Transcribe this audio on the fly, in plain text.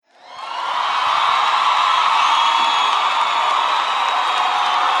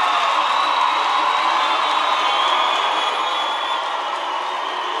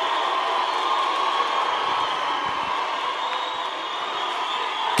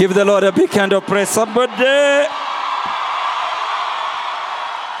Give the Lord a big hand of praise. Somebody.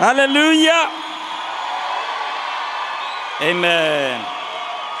 Hallelujah. Amen.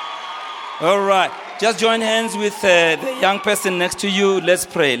 All right. Just join hands with the young person next to you. Let's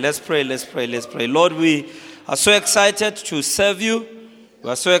pray. Let's pray. Let's pray. Let's pray. Lord, we are so excited to serve you. We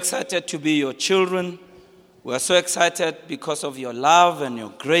are so excited to be your children. We are so excited because of your love and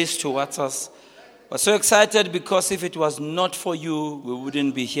your grace towards us. We are so excited because if it was not for you, we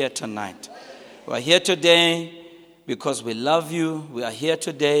wouldn't be here tonight. We are here today because we love you. We are here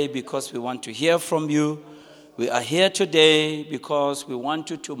today because we want to hear from you. We are here today because we want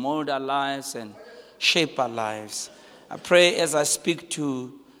you to mold our lives and shape our lives. I pray as I speak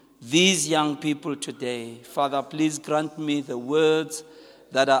to these young people today, Father, please grant me the words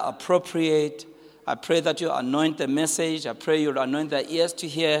that are appropriate. I pray that you anoint the message. I pray you anoint their ears to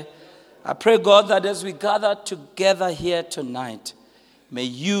hear. I pray, God, that as we gather together here tonight, may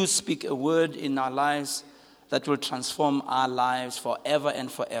you speak a word in our lives that will transform our lives forever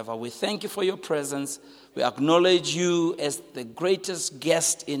and forever. We thank you for your presence. We acknowledge you as the greatest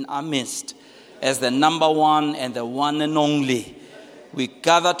guest in our midst, as the number one and the one and only. We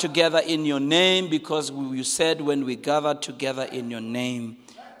gather together in your name because you said when we gather together in your name,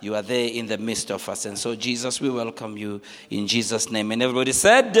 you are there in the midst of us. And so, Jesus, we welcome you in Jesus' name. And everybody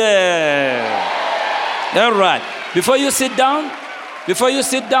said, all right. Before you sit down,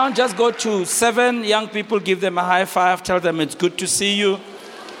 just go to 7 young people, give them a high five, tell them it's good to see you.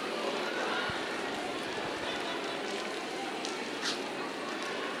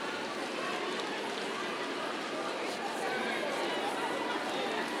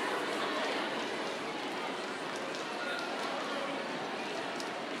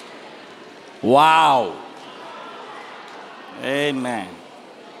 Wow. Amen.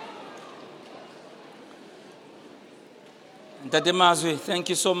 Ntate Mazwi, thank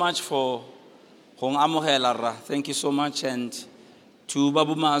you so much for Hong Amohelara. Thank you so much. And to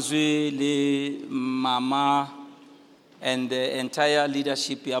Babu Mazwi, Le Mama, and the entire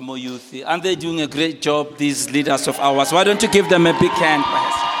leadership, Yamo Youth. And they're doing a great job, these leaders of ours. Why don't you give them a big hand?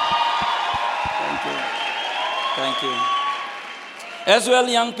 Thank you. Thank you. As well,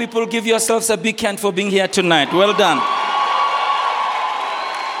 young people, give yourselves a big hand for being here tonight. Well done.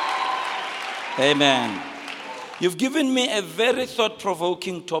 Amen. You've given me a very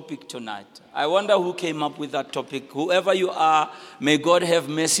thought-provoking topic tonight. I wonder who came up with that topic. Whoever you are, may God have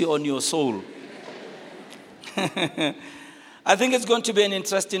mercy on your soul. I think it's going to be an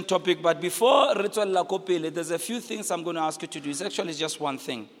interesting topic, but before Ritual Lakopele, there's a few things I'm going to ask you to do. It's actually just one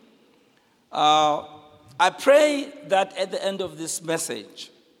thing. I pray that at the end of this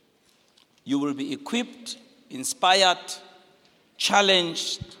message, you will be equipped, inspired,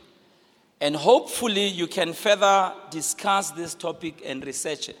 challenged, and hopefully you can further discuss this topic and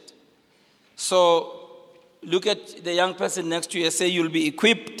research it. So look at the young person next to you and say, you'll be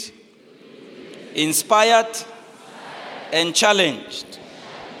equipped, inspired, and challenged.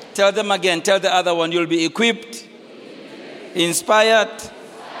 Tell them again, tell the other one, you'll be equipped, inspired,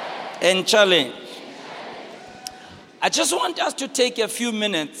 and challenged. I just want us to take a few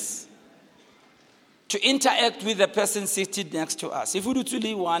minutes to interact with the person sitting next to us. If we do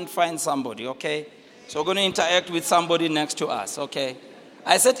really want, find somebody, okay? So we're going to interact with somebody next to us, okay?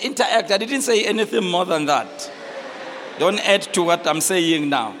 I said interact. I didn't say anything more than that. Don't add to what I'm saying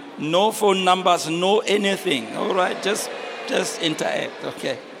now. No phone numbers, no anything, all right? Just interact,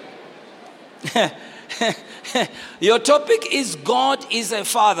 okay? Your topic is God is a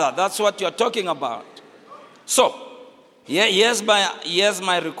Father. That's what you're talking about. So, here's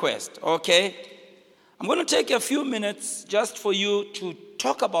my request, okay? I'm going to take a few minutes just for you to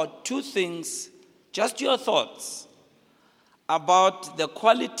talk about 2 things, just your thoughts, about the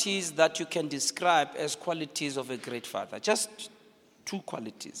qualities that you can describe as qualities of a great father. Just 2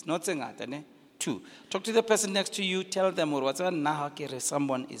 qualities, not saying that, 2. Talk to the person next to you, tell them,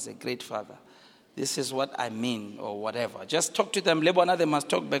 someone is a great father. This is what I mean, or whatever. Just talk to them, they must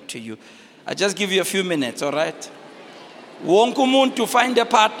talk back to you. I just give you a few minutes, all right? Won't to find a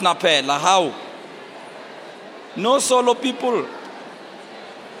partner, Pela. How? No solo people.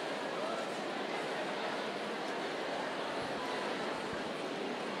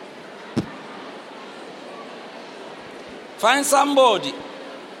 Find somebody.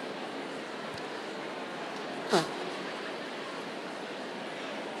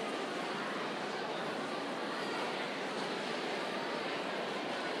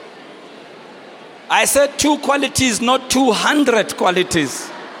 I said 2 qualities, not 200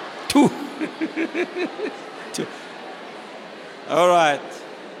 qualities. 2. 2. All right.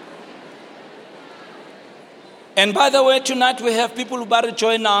 And by the way, tonight we have people who are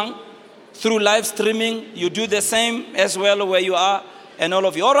joining through live streaming. You do the same as well where you are, and all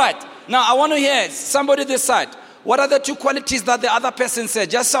of you. All right. Now I want to hear somebody this side. What are the two qualities that the other person said?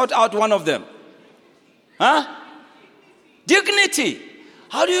 Just shout out one of them. Huh? Dignity.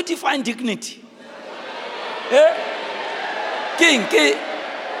 How do you define dignity? King.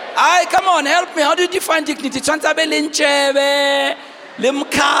 Come on, help me. How do you define dignity? Dignity.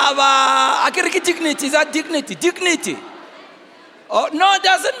 Is that dignity? Dignity. Oh, no, it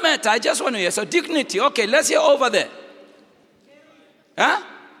doesn't matter. I just want to hear. So dignity. Okay, let's hear over there. Huh?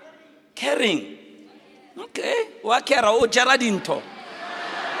 Caring. Okay.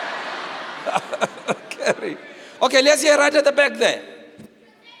 Caring. Okay, let's hear right at the back there.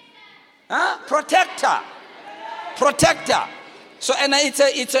 Huh? Protector. So, and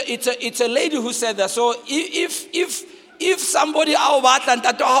it's a lady who said that. So if somebody what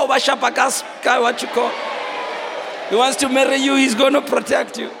you call, he wants to marry you, he's going to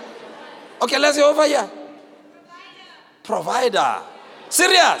protect you. Okay, let's go over here. Provider.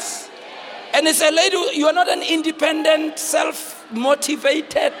 Serious. And it's a lady, you are not an independent,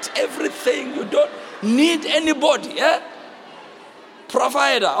 self-motivated, everything. You don't need anybody. Yeah?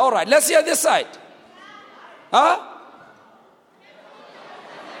 Provider. All right, let's hear this side. Huh?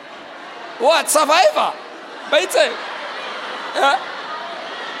 What? Survivor? Yeah?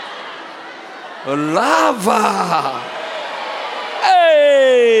 Lover.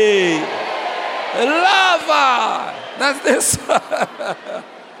 Hey! Lover. That's this.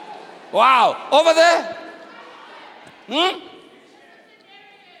 Wow. Over there?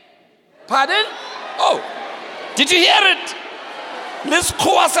 Pardon? Oh. Did you hear it? Let's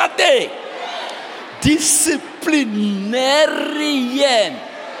Kwasate. Disciplinarian.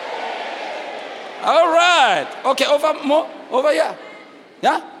 All right. Okay, over here.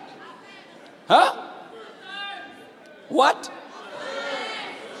 Yeah? Huh? What?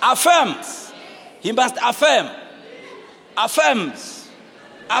 Affirms. He must affirm. Affirms.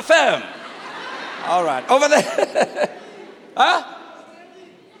 Affirm. All right. Over there. Huh?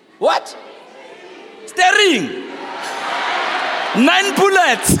 What? Steering. 9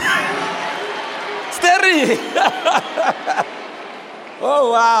 bullets. Steering.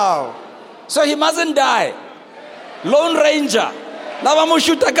 Oh, wow. So he mustn't die. Lone Ranger.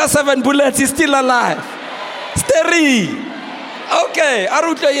 Lavamushutaka 7 bullets. He's still alive. Steering. Okay.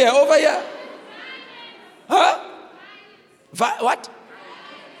 Aruta here. Over here. Huh? What?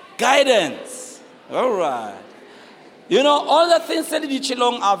 Guidance. All right. You know, all the things said in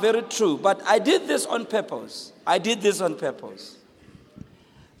Chilong are very true, but I did this on purpose. The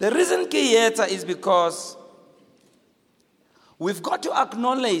reason Kiyeta is because we've got to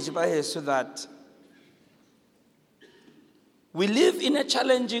acknowledge by Jesus that we live in a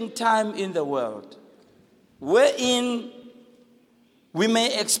challenging time in the world wherein we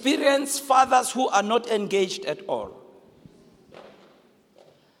may experience fathers who are not engaged at all.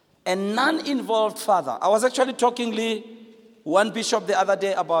 A non-involved father. I was actually talking to one bishop the other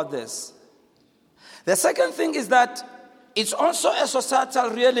day about this. The second thing is that it's also a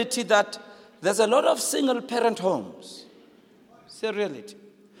societal reality that there's a lot of single-parent homes. It's a reality.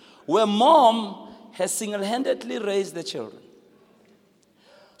 Where mom has single-handedly raised the children.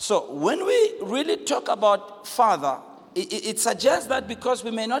 So when we really talk about father, it suggests that because we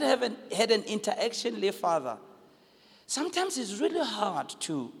may not have had an interaction with father, sometimes it's really hard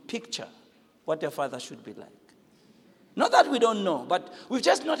to picture what a father should be like. Not that we don't know, but we've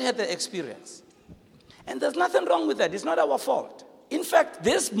just not had the experience. And there's nothing wrong with that. It's not our fault. In fact,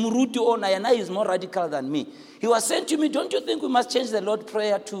 this Murutu Onayana is more radical than me. He was saying to me, don't you think we must change the Lord's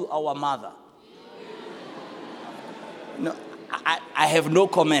Prayer to our mother? No, I have no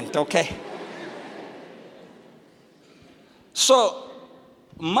comment, okay? So,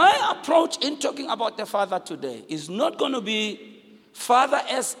 my approach in talking about the father today is not going to be father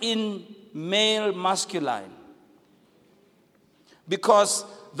as in male masculine. Because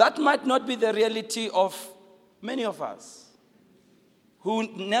that might not be the reality of many of us who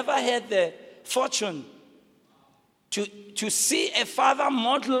never had the fortune to see a father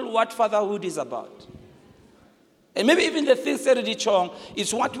model what fatherhood is about. And maybe even the things said in Chong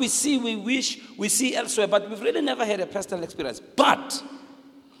is what we see, we wish we see elsewhere, but we've really never had a personal experience. But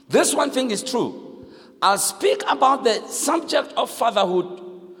this one thing is true. I'll speak about the subject of fatherhood,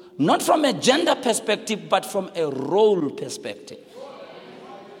 not from a gender perspective, but from a role perspective.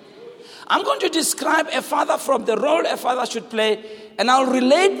 I'm going to describe a father from the role a father should play, and I'll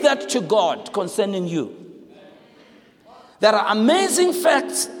relate that to God concerning you. There are amazing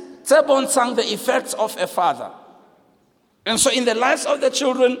facts. Tsebon sang the effects of a father. And so in the lives of the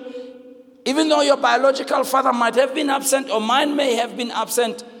children, Even though your biological father might have been absent or mine may have been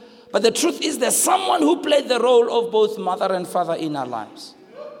absent, but the truth is there's someone who played the role of both mother and father in our lives.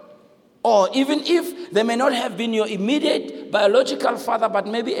 Or even if they may not have been your immediate biological father, but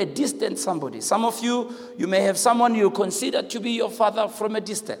maybe a distant somebody. Some of you may have someone you consider to be your father from a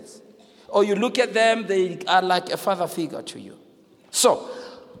distance. Or you look at them, they are like a father figure to you. So,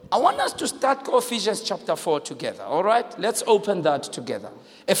 I want us to start Ephesians chapter 4 together, all right? Let's open that together.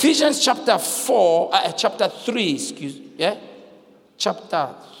 Ephesians chapter 3,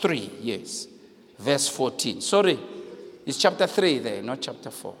 Chapter 3, yes. Verse 14. Sorry, it's chapter 3 there, not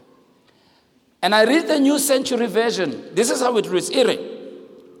chapter 4. And I read the New Century Version. This is how it reads.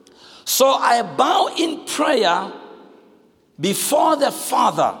 So I bow in prayer before the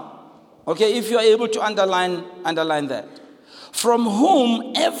Father. Okay, if you are able to underline that. From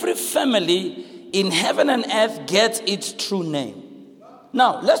whom every family in heaven and earth gets its true name.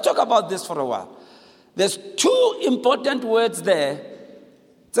 Now, let's talk about this for a while. There's two important words there.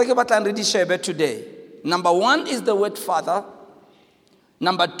 Today. Number one is the word father.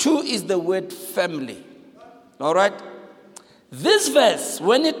 Number two is the word family. All right? This verse,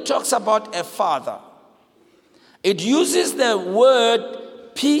 when it talks about a father, it uses the word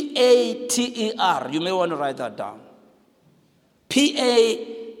P-A-T-E-R. You may want to write that down.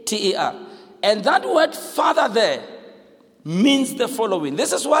 P-A-T-E-R. And that word father there means the following.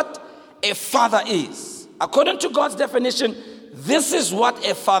 This is what a father is. According to God's definition, this is what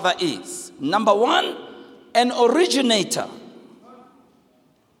a father is. Number one, an originator.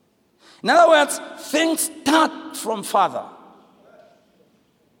 In other words, things start from father.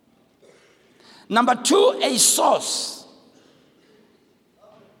 Number two, a source.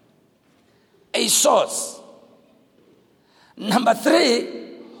 A source. Number three,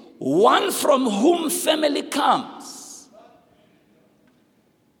 one from whom family comes.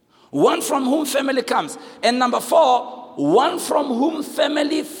 One from whom family comes. And number four, one from whom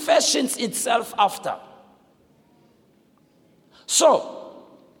family fashions itself after. So,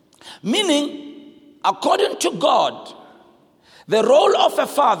 meaning, according to God, the role of a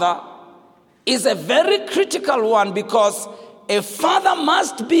father is a very critical one because a father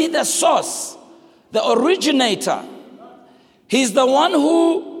must be the source, the originator. He's the one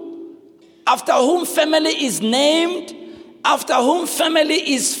who, after whom family is named, after whom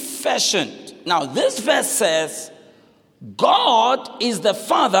family is fashioned. Now, this verse says, God is the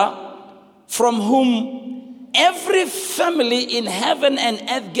father from whom every family in heaven and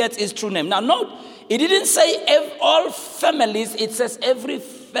earth gets its true name. Now, note, it didn't say all families, it says every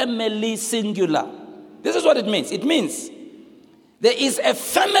family singular. This is what it means. It means there is a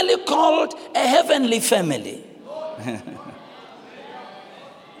family called a heavenly family.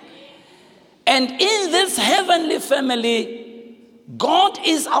 And in this heavenly family, God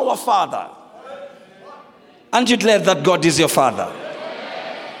is our Father. Aren't you glad that God is your Father?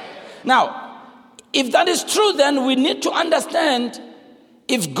 Now, if that is true, then we need to understand,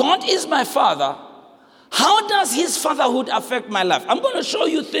 if God is my Father, how does his fatherhood affect my life? I'm going to show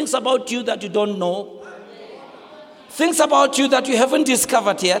you things about you that you don't know. Things about you that you haven't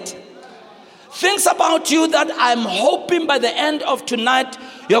discovered yet. Things about you that I'm hoping by the end of tonight,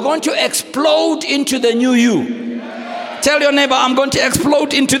 you're going to explode into the new you. Tell your neighbor, I'm going to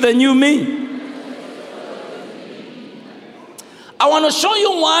explode into the new me. I want to show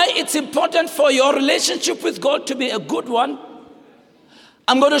you why it's important for your relationship with God to be a good one.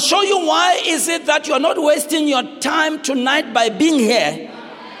 I'm going to show you why is it that you're not wasting your time tonight by being here.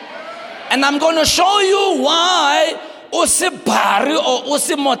 And I'm going to show you why usibari or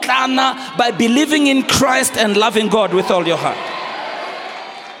usimotlana by believing in Christ and loving God with all your heart.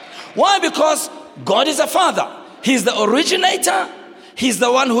 Why? Because God is a father. He's the originator. He's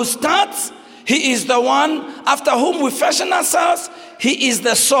the one who starts. He is the one after whom we fashion ourselves. He is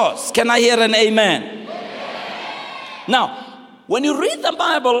the source. Can I hear an amen? Now, when you read the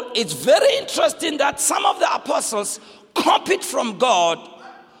Bible, it's very interesting that some of the apostles copied from God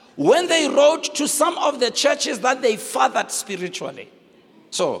when they wrote to some of the churches that they fathered spiritually.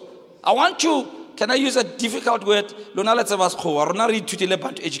 So, I want to, can I use a difficult word?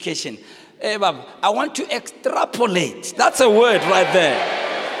 Education. I want to extrapolate. That's a word right there.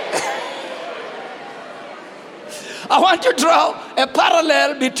 I want to draw a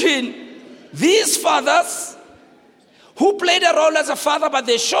parallel between these fathers who played a role as a father, but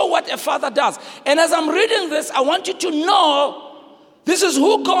they show what a father does. And as I'm reading this, I want you to know this is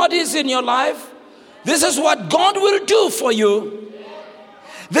who God is in your life. This is what God will do for you.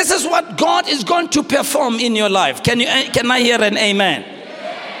 This is what God is going to perform in your life. Can I hear an amen?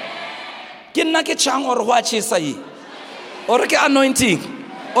 Or anointing.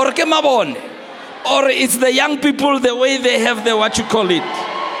 Or ke mabone? Or it's the young people, the way they have the, what you call it.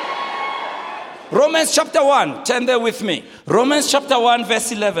 Romans chapter 1, turn there with me. Romans chapter 1,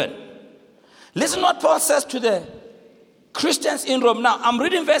 verse 11. Listen what Paul says to the Christians in Rome. Now, I'm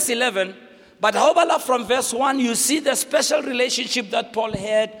reading verse 11, but however from verse 1, you see the special relationship that Paul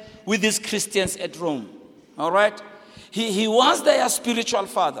had with these Christians at Rome. All right? He was their spiritual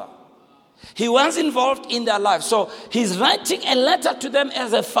father. He was involved in their life. So he's writing a letter to them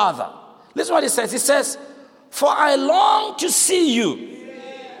as a father. Listen what he says. He says, for I long to see you.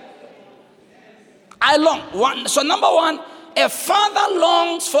 I long. So number one, a father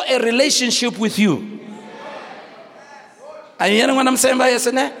longs for a relationship with you. Are you hearing what I'm saying by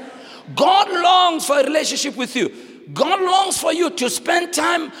yesterday? God longs for a relationship with you. God longs for you to spend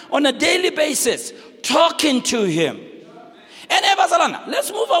time on a daily basis talking to him. And let's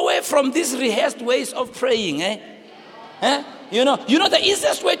move away from these rehearsed ways of praying. You know the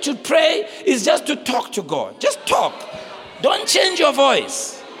easiest way to pray is just to talk to God. Just talk. Don't change your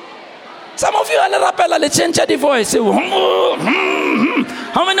voice. Some of you are change the voice.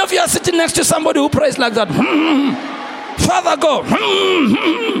 How many of you are sitting next to somebody who prays like that? Father God.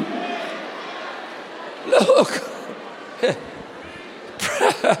 Look.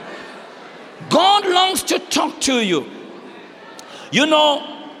 God longs to talk to you. You know,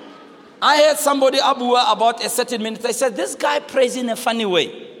 I heard somebody about a certain minister. He said, this guy prays in a funny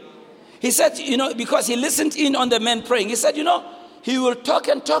way. He said, because he listened in on the men praying. He said, he will talk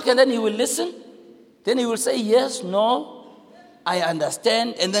and then he will listen. Then he will say, yes, no, I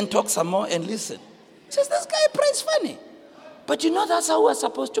understand. And then talk some more and listen. He says, this guy prays funny. But that's how we're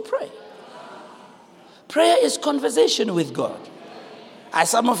supposed to pray. Prayer is conversation with God.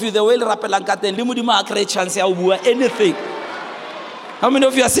 Some of you, the way anything. How many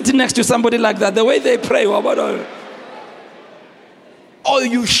of you are sitting next to somebody like that? The way they pray, or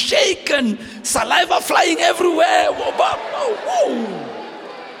you shake and saliva flying everywhere. Whoa.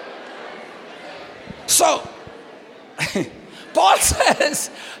 So, Paul says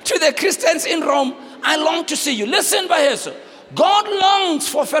to the Christians in Rome, I long to see you. Listen, Baheso. God longs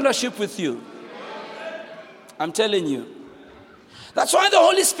for fellowship with you. I'm telling you. That's why the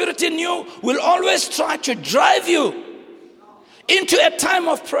Holy Spirit in you will always try to drive you into a time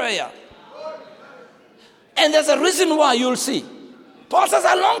of prayer. And there's a reason why, you'll see. Paul says,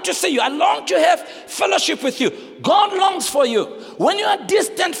 I long to see you. I long to have fellowship with you. God longs for you. When you are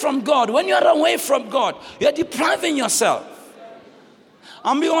distant from God, when you are away from God, you are depriving yourself.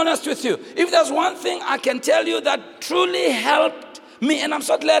 I'll be honest with you. If there's one thing I can tell you that truly helped me, and I'm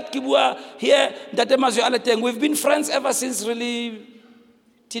so glad Kibua here, that we've been friends ever since really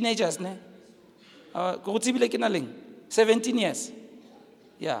teenagers. 17 years.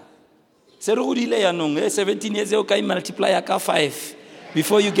 Yeah. 17 years ago, can multiply 5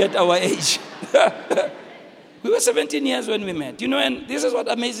 before you get our age. We were 17 years when we met. And this is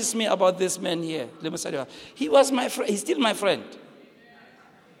what amazes me about this man here. He was my friend. He's still my friend.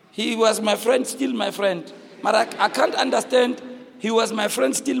 He was my friend, still my friend. But I can't understand. He was my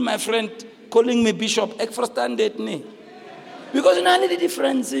friend, still my friend, calling me bishop. Because the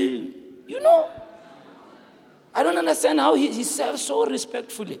difference, I don't understand how he serves so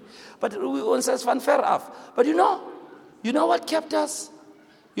respectfully. But we won't say fair off. But you know what kept us?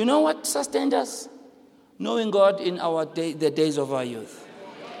 You know what sustained us? Knowing God in the days of our youth.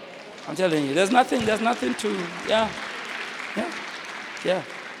 I'm telling you, there's nothing to, yeah.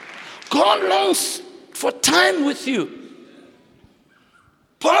 God longs for time with you.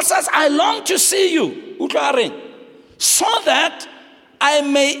 Paul says, I long to see you, so that I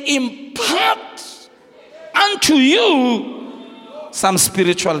may impart unto you some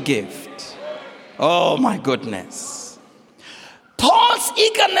spiritual gift. Oh my goodness. Paul's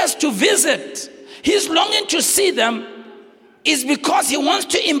eagerness to visit, his longing to see them, is because he wants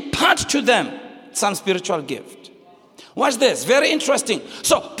to impart to them some spiritual gift. Watch this, very interesting.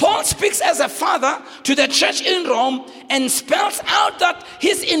 So Paul speaks as a father to the church in Rome and spells out that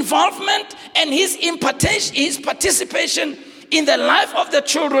his involvement and his impartation, his participation in the life of the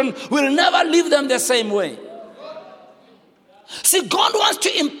children will never leave them the same way. See, God wants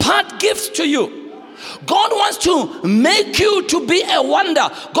to impart gifts to you. God wants to make you to be a wonder.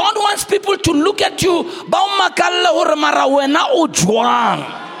 God wants people to look at you.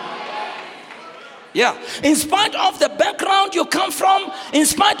 Yeah. In spite of the background you come from, in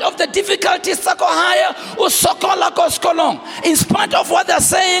spite of the difficulties, in spite of what they're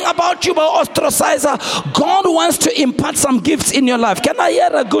saying about you about ostracizer, God wants to impart some gifts in your life. Can I hear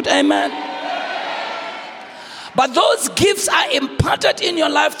a good amen? But those gifts are imparted in your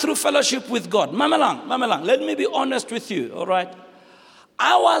life through fellowship with God. Mamalang, let me be honest with you, all right?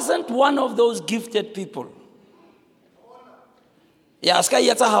 I wasn't one of those gifted people. Yeah, ska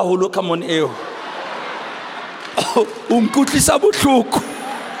yetsa haholo come on eo. Umkutlisa botlhoko.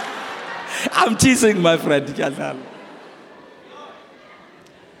 I'm teasing my friend.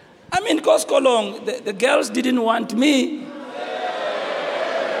 I mean, Koskolong, the girls didn't want me.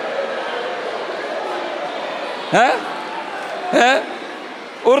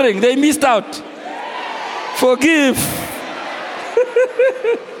 Oring, they missed out. Forgive.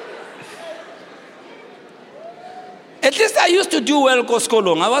 At least I used to do well,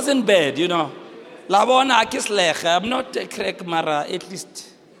 Koskolong. I wasn't bad, you know. Labona akislech. I'm not a crack mara, at least.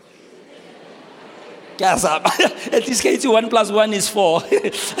 At least 1 + 1 is 4.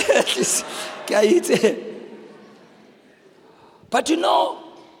 At least, but you know,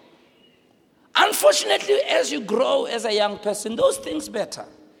 unfortunately, as you grow as a young person, those things matter.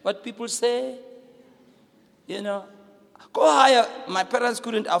 What people say, you know. Go higher. My parents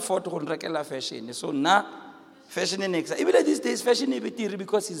couldn't afford to regular fashion. So now, fashion in extra. Even these days, fashion is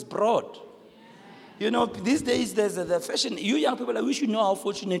because it's broad. You know, these days, there's the fashion. You young people, I wish you know how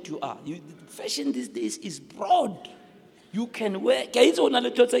fortunate you are. Fashion these days is broad. You can wear.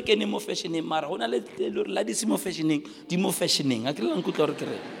 More fashioning, more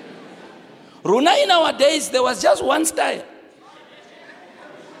fashioning. Rona in our days, there was just one style.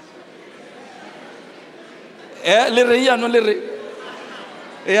 Yeah.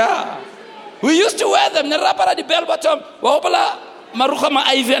 We used to wear them. The bell bottom.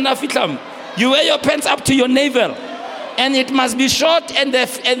 You wear your pants up to your navel, and it must be short, and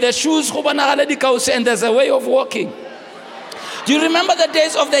the shoes, and there's a way of walking. Do you remember the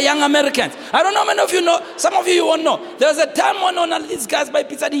days of the young Americans? I don't know, many of you know. Some of you won't know. There was a time when all these guys by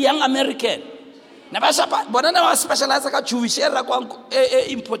pizza, the young American. Jewish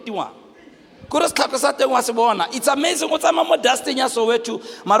it's amazing what I'm more dusting us over to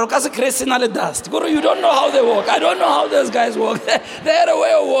Marocas crazy dust. You don't know how they walk. I don't know how those guys walk. They had a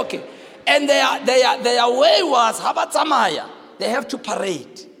way of walking. And their way was Habatsamaya. They have to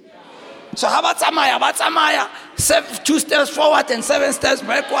parade. So Habatsamaya, 2 steps forward and 7 steps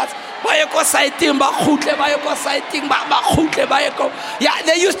backwards. Yeah,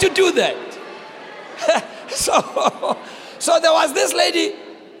 they used to do that. So there was this lady,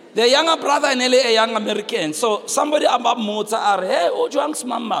 the younger brother and a young American. So somebody about Mozart, hey, Ojuang's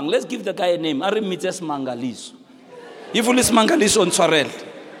Mamang, let's give the guy a name. Arimites Mangaliso. Ifulis Mangaliso on Sorel.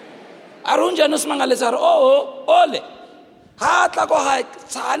 Arunjanus Mangalisar, ole. Ha tlago ha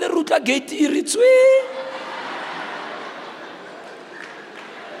tsale rutla gate iritswe.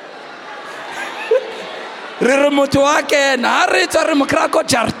 Re motho wa kena, ha re tswa re mokrako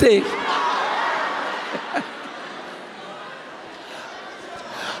jarte.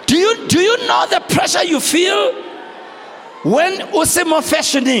 Do you know the pressure you feel when usimo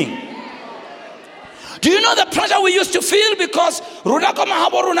fashioning? Do you know the pressure we used to feel because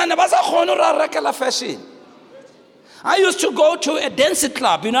fashion? I used to go to a dancing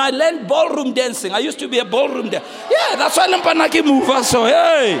club. You know, I learned ballroom dancing. I used to be a ballroom dancer. Yeah, that's why Lampanaki mover. So,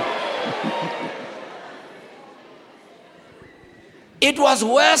 hey. It was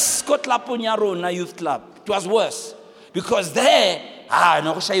worse, Kotlapunyarona Youth Club. It was worse. Because there,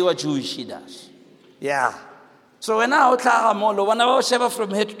 no, she was Jewish, she does. Yeah. So when I was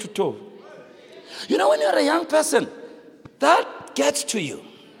from head to toe. You know, when you're a young person, that gets to you.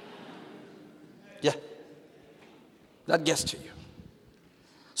 Yeah. That gets to you.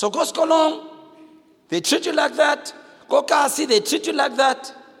 So Koskolong, they treat you like that. Kokasi, they treat you like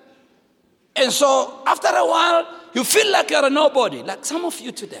that. And so after a while, you feel like you're a nobody, like some of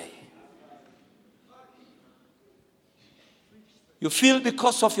you today. You feel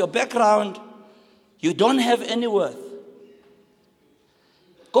because of your background, you don't have any worth.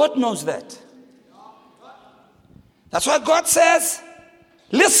 God knows that. That's why God says,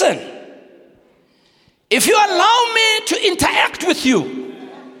 listen, if you allow me to interact with you,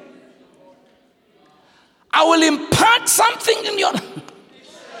 I will impart something in your...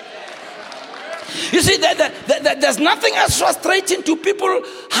 You see, there's nothing as frustrating to people.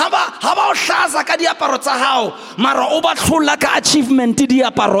 Achievement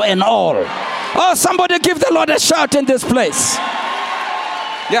and all. Oh, somebody give the Lord a shout in this place.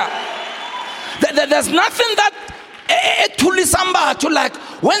 Yeah. There's nothing that to like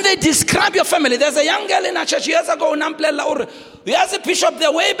when they describe your family. There's a young girl in a church years ago. We asked the bishop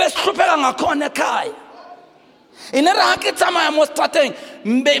the way best kai. In a racket, some I was starting.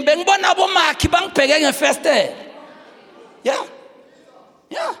 Yeah.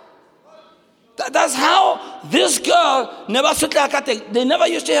 Yeah. That's how this girl never. They never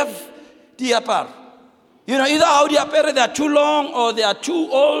used to have diapar. You know, either how they are they are too long, or they are too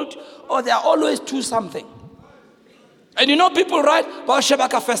old, or they are always too something. And you know, people write about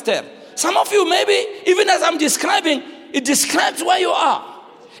Shabaka Fester. Some of you, maybe, even as I'm describing, it describes where you are.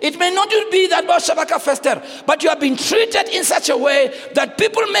 It may not be that about Shabaka Fester, but you have been treated in such a way that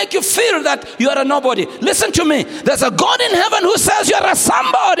people make you feel that you are a nobody. Listen to me. There's a God in heaven who says you are a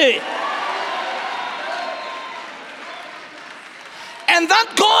somebody. And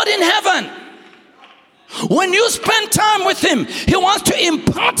that God in heaven, when you spend time with him, he wants to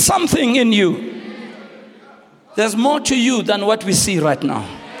impart something in you. There's more to you than what we see right now.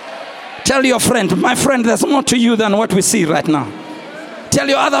 Tell your friend, my friend, there's more to you than what we see right now. Tell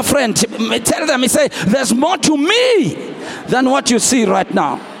your other friend, tell them, say, there's more to me than what you see right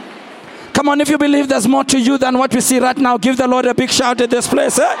now. Come on, if you believe there's more to you than what we see right now, give the Lord a big shout at this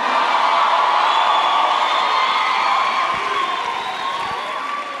place.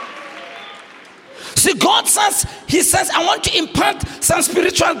 See, God says, he says, I want to impart some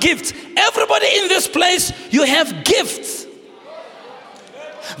spiritual gifts. Everybody in this place, you have gifts.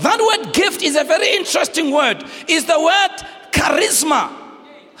 That word gift is a very interesting word. It's the word charisma.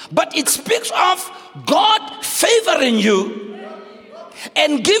 But it speaks of God favoring you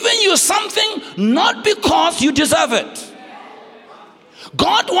and giving you something not because you deserve it.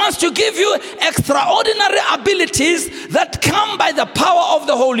 God wants to give you extraordinary abilities that come by the power of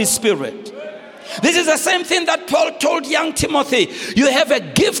the Holy Spirit. This is the same thing that Paul told young Timothy. You have a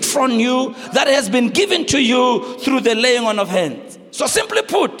gift from you that has been given to you through the laying on of hands. So simply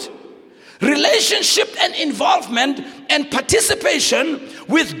put, relationship and involvement and participation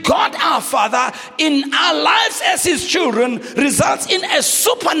with God our Father in our lives as his children results in a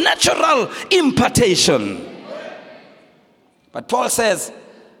supernatural impartation. But Paul says,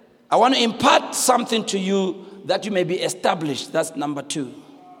 I want to impart something to you that you may be established. That's number 2.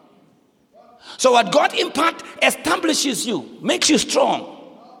 So what God imparts establishes you, makes you strong.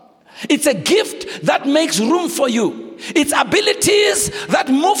 It's a gift that makes room for you. It's abilities that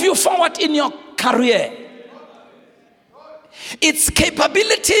move you forward in your career. It's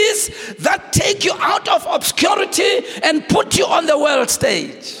capabilities that take you out of obscurity and put you on the world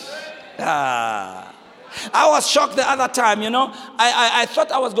stage. I was shocked the other time, you know. I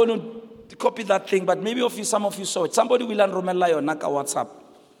thought I was going to copy that thing, but maybe some of you saw it. Somebody will unromela on Naka WhatsApp.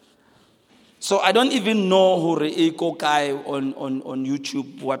 So I don't even know who Reiko Kai on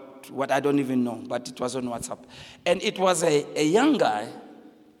YouTube, what I don't even know, but it was on WhatsApp. And it was a young guy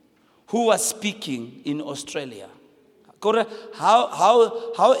who was speaking in Australia. How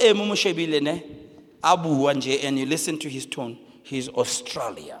Abu Wanje, and you listen to his tone, he's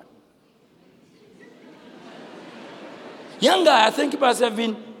Australian. Young guy, I think he must have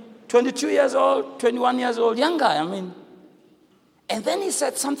been 22 years old, 21 years old, young guy, I mean. And then he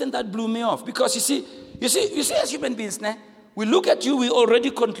said something that blew me off. Because you see, as human beings, we look at you, we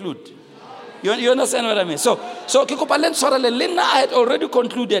already conclude. You understand what I mean? So I had already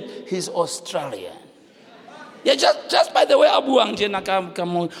concluded he's Australian. Yeah, just by the way, Abu Angje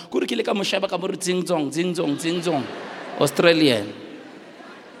Australian.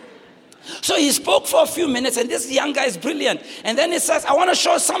 So he spoke for a few minutes, and this young guy is brilliant. And then he says, I want to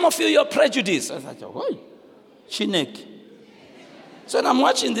show some of you your prejudice. I was like, oh, Chinek. So I'm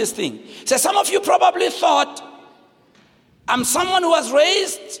watching this thing. So some of you probably thought, I'm someone who was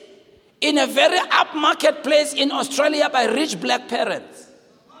raised in a very upmarket place in Australia by rich black parents.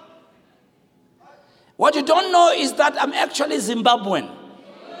 What you don't know is that I'm actually Zimbabwean.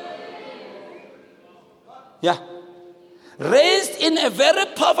 Yeah. Raised in a very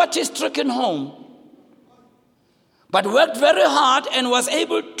poverty-stricken home, but worked very hard and was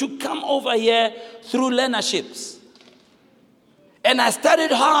able to come over here through learnerships. And I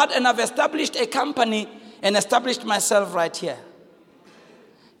studied hard, and I've established a company and established myself right here.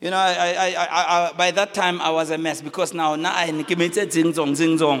 You know, I by that time I was a mess, because now I committed zing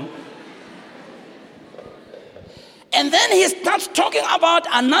zong. And then he starts talking about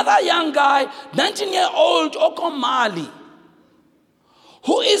another young guy, 19-year-old Okomali,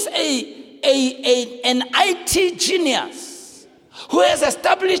 who is an IT genius, who has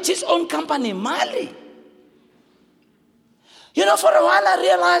established his own company, Mali. You know, for a while I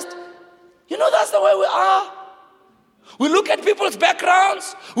realized, you know, that's the way we are. We look at people's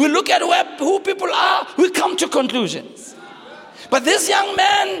backgrounds, we look at who people are, we come to conclusions. But this young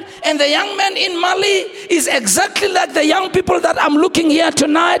man and the young man in Mali is exactly like the young people that I'm looking here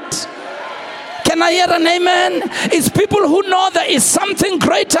tonight. Can I hear an amen? It's people who know there is something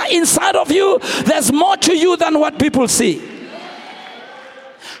greater inside of you. There's more to you than what people see.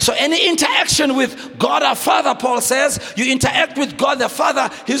 So any interaction with God our Father, Paul says, you interact with God the Father,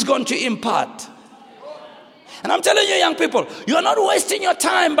 he's going to impart. And I'm telling you, young people, you're not wasting your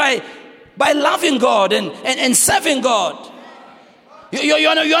time by loving God and serving God.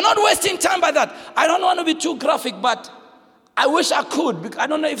 You're not wasting time by that. I don't want to be too graphic, but I wish I could. I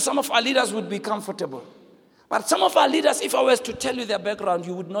don't know if some of our leaders would be comfortable. But some of our leaders, if I was to tell you their background,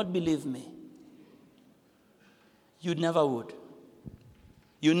 you would not believe me. You never would.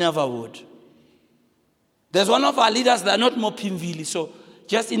 You never would. There's one of our leaders that are not more Pimvili, so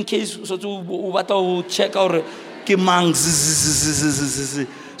just in case, so to check out,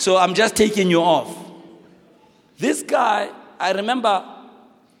 so I'm just taking you off. This guy, I remember,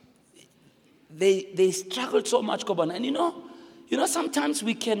 they struggled so much, Kobana. And you know, sometimes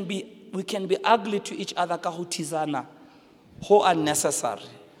we can be ugly to each other, kahutizana, ho unnecessary.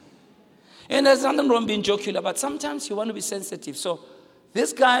 And there's nothing wrong being jocular, but sometimes you want to be sensitive. So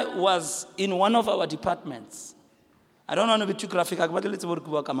this guy was in one of our departments. I don't want to be too graphic, but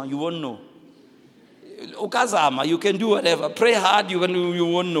you won't know. Ukazama, you can do whatever. Pray hard, you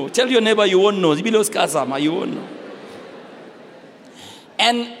won't know. Tell your neighbor you won't know. You won't know.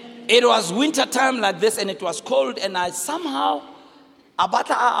 And it was winter time like this, and it was cold, and I somehow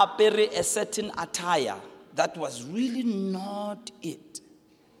abata apere a certain attire that was really not it.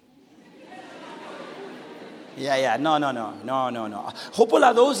 Yeah, no.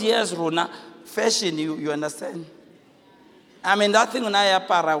 Hopefully those years, Rona, fashion, you understand? I mean, that thing when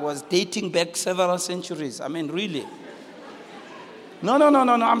I was dating back several centuries. I mean, really. No,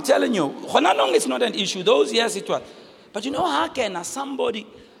 I'm telling you. Honanong is not an issue. Those years it was. But you know, how can somebody,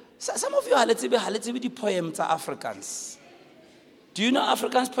 some of you are let's be the poems are Africans. Do you know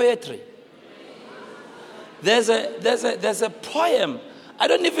Afrikaans poetry? There's a poem. I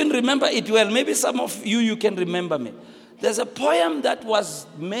don't even remember it well. Maybe some of you can remember me. There's a poem that was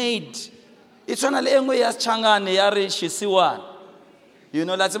made. It's on a language as Changane Yari Shisiwan. You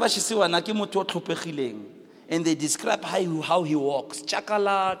know, that's about Shisiwan, Nakimuto Tupechileng. And they describe how he walks.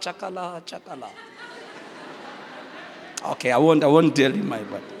 Chakala. Okay, I won't tell you my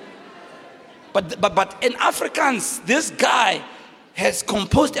but. But in Afrikaans, this guy has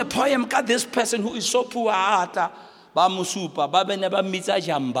composed a poem about this person who is so poor.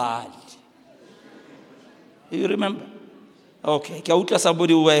 You remember? Okay.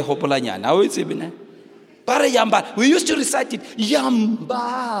 Somebody who we used to recite it.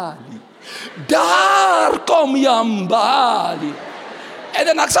 Yambali. Dar kom Yambali. And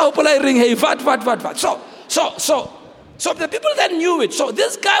then Aksa ring, hey, vat. So the people that knew it. So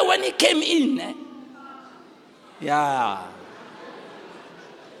this guy, when he came in,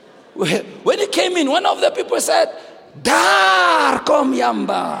 when he came in, one of the people said, Dar kom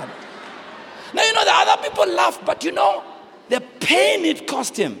Yambali. Now, you know, the other people laughed, but you know, the pain it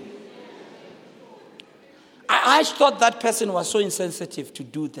cost him. I thought that person was so insensitive to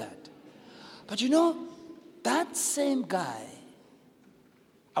do that. But you know, that same guy,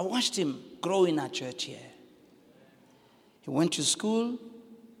 I watched him grow in our church here. He went to school,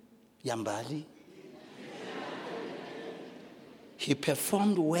 Yambali. He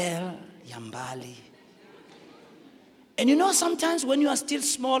performed well, Yambali. And you know, sometimes when you are still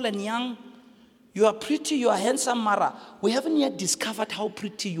small and young, you are pretty, you are handsome, Mara. We haven't yet discovered how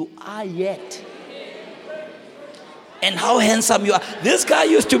pretty you are yet. And how handsome you are. This guy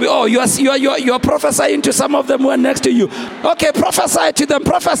used to be, you are prophesying to some of them who are next to you. Okay, prophesy to them,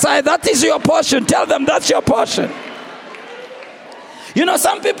 prophesy. That is your portion. Tell them that's your portion. You know,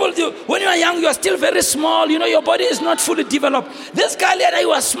 some people do. When you are young, you are still very small. You know, your body is not fully developed. This guy later, he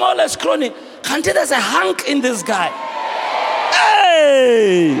was small and scrawny. Can't you, there's a hunk in this guy.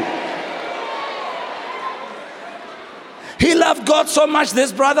 Hey! He loved God so much,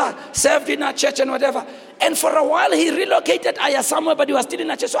 this brother served in our church and whatever. And for a while, he relocated somewhere, but he was still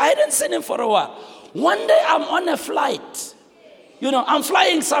in our church. So I hadn't seen him for a while. One day, I'm on a flight. You know, I'm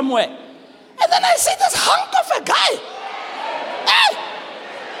flying somewhere. And then I see this hunk of a guy. Hey!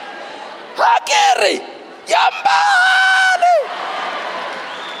 Hakeri! Yambali!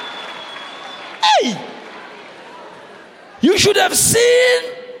 Hey! You should have seen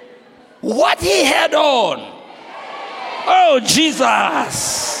what he had on. Oh,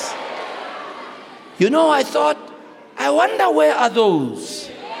 Jesus. You know, I thought, I wonder where are those?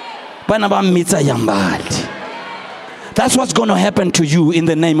 That's what's going to happen to you in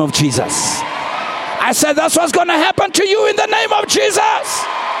the name of Jesus. I said, that's what's going to happen to you in the name of Jesus.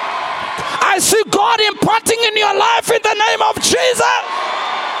 I see God imparting in your life in the name of Jesus.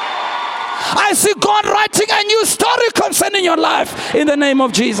 I see God writing a new story concerning your life in the name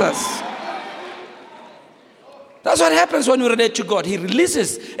of Jesus. That's what happens when we relate to God. He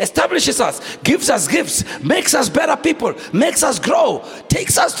releases, establishes us, gives us gifts, makes us better people, makes us grow,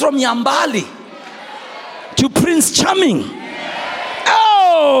 takes us from Yambali to Prince Charming.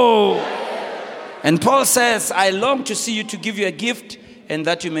 Oh! And Paul says, I long to see you, to give you a gift, and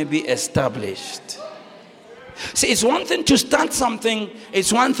that you may be established. See, it's one thing to start something,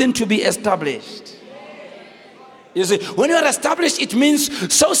 it's one thing to be established. You see, when you are established, it means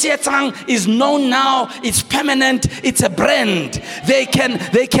Societang is known now, it's permanent, it's a brand. They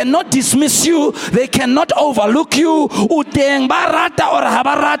cannot dismiss you, they cannot overlook you. Uteng barata or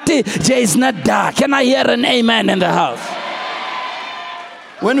habarati, J is not da. Can I hear an amen in the house?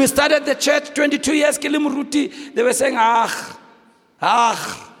 When we started the church 22 years, Kilimuruti, they were saying,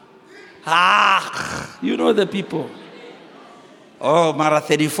 you know the people. Oh, Mara,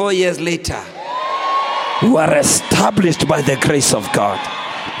 34 years later, you are established by the grace of God.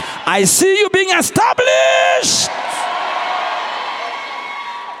 I see you being established.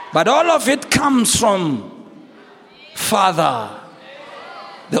 But all of it comes from Father,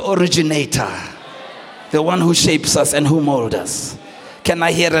 the originator, the one who shapes us and who molds us. Can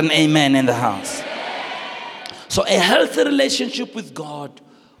I hear an amen in the house? So a healthy relationship with God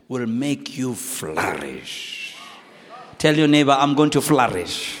will make you flourish. Tell your neighbor, I'm going to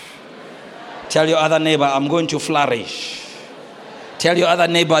flourish. Tell your other neighbor, I'm going to flourish. Tell your other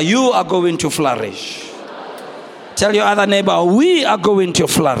neighbor, you are going to flourish. Tell your other neighbor, we are going to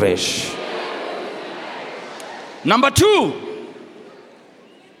flourish. Number two.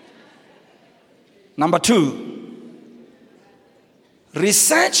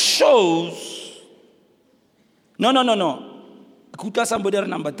 Research shows. No. Kuta somebody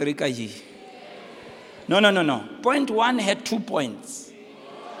number 3 kaji. No. Point 1 had 2 points.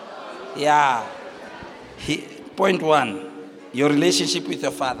 Yeah. Point 1, your relationship with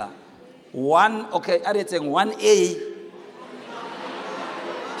your father. 1A.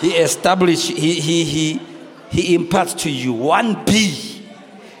 He established. He imparts to you. 1B.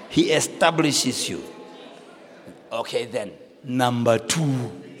 He establishes you. Okay, then. Number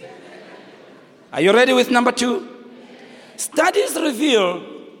 2. Are you ready with number 2? Studies reveal,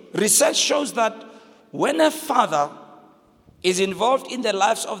 research shows that when a father is involved in the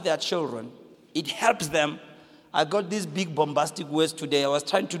lives of their children, it helps them. I got these big bombastic words today. I was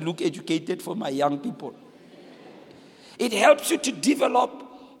trying to look educated for my young people. It helps you to develop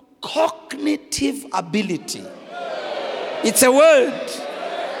cognitive ability. It's a word.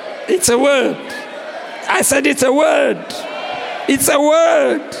 It's a word. I said it's a word. It's a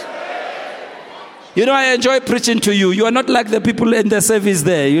word. You know, I enjoy preaching to you. You are not like the people in the service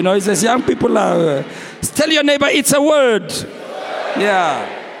there. You know, it says young people are... tell your neighbor, it's a word. Yeah.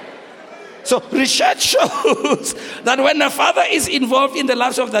 So research shows that when a father is involved in the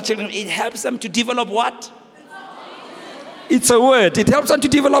lives of their children, it helps them to develop what? It's a word. It helps them to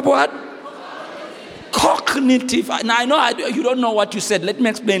develop what? Cognitive. Now, I know you don't know what you said. Let me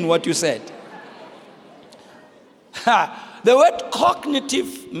explain what you said. The word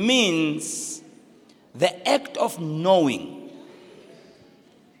cognitive means the act of knowing.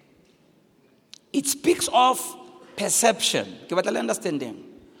 It speaks of perception, understanding,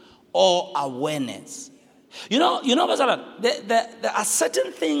 or awareness. You know, there are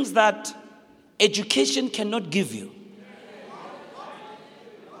certain things that education cannot give you.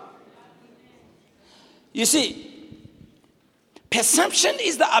 You see, perception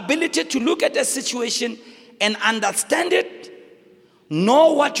is the ability to look at a situation and understand it,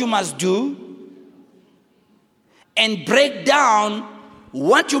 know what you must do, and break down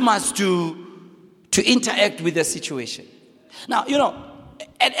what you must do to interact with the situation. Now, you know,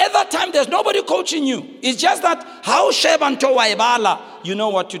 at that time, there's nobody coaching you. It's just that how Shebanto Waibala, you know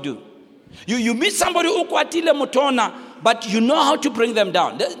what to do. You meet somebody ukwatile mutona, but you know how to bring them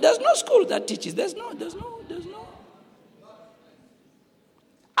down. There's no school that teaches. There's no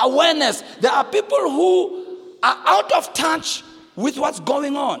awareness. There are people who are out of touch with what's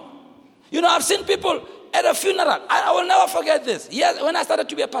going on. You know, I've seen people at a funeral. I will never forget this. Yes, when I started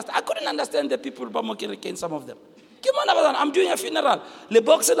to be a pastor, I couldn't understand the people, some of them. I'm doing a funeral.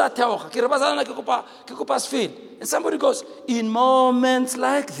 And somebody goes, in moments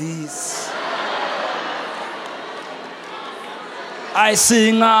like this, I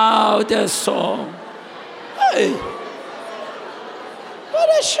sing out a song. Hey, what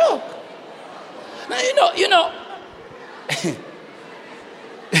a shock. Now, you know.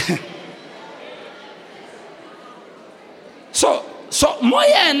 So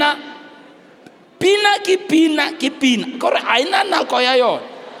moyena pina ki pina kore aina nako ya yon.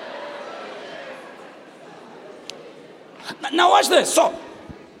 Now watch this.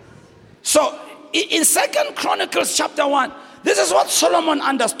 So in 2 Chronicles chapter 1, this is what Solomon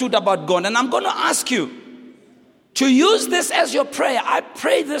understood about God. And I'm going to ask you, to use this as your prayer. I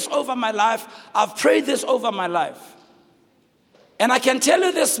pray this over my life. I've prayed this over my life. And I can tell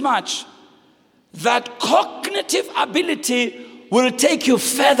you this much, that cognitive ability will take you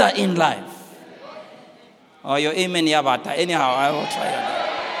further in life. Oh, your amen, Yabata. Anyhow, I will try again.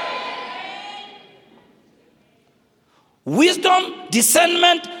 Wisdom,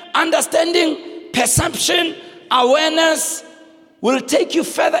 discernment, understanding, perception, awareness will take you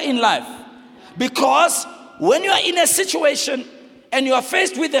further in life. Because when you are in a situation and you are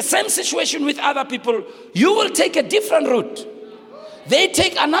faced with the same situation with other people, you will take a different route. They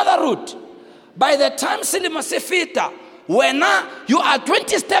take another route. By the time Silima Sefita, when you are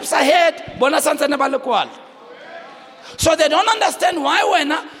 20 steps ahead, so they don't understand why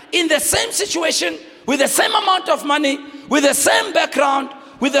when in the same situation, with the same amount of money, with the same background,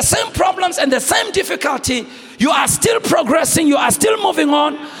 with the same problems and the same difficulty, you are still progressing, you are still moving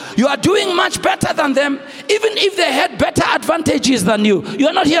on, you are doing much better than them, even if they had better advantages than you. You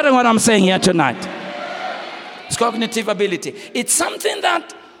are not hearing what I'm saying here tonight. It's cognitive ability. It's something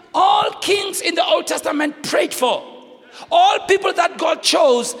that all kings in the Old Testament prayed for. All people that God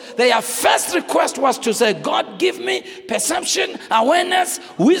chose, their first request was to say, God, give me perception, awareness,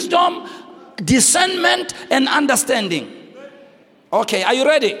 wisdom, discernment, and understanding. Okay, are you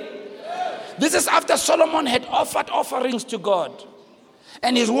ready? This is after Solomon had offered offerings to God.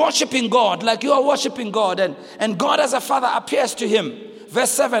 And he's worshiping God like you are worshiping God. And God as a father appears to him.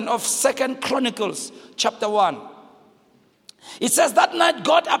 Verse 7 of 2 Chronicles chapter 1. It says, that night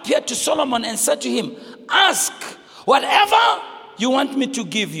God appeared to Solomon and said to him, ask whatever you want me to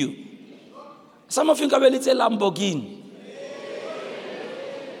give you. Some of you can say Lamborghini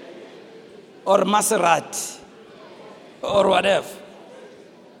or Maserati or whatever.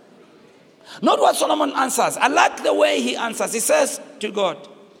 Not what Solomon answers. I like the way he answers. He says to God,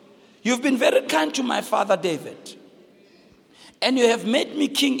 you've been very kind to my father David, and you have made me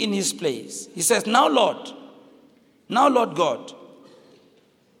king in his place. He says, now Lord God,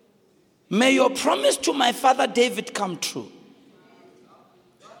 may your promise to my father David come true.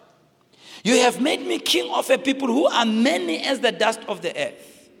 You have made me king of a people who are many as the dust of the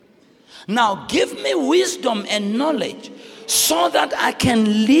earth. Now give me wisdom and knowledge so that I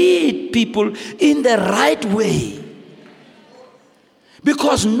can lead people in the right way.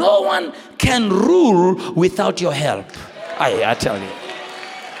 Because no one can rule without your help. I tell you.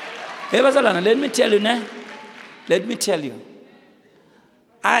 Hey, let me tell you.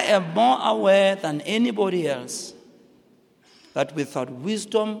 I am more aware than anybody else that without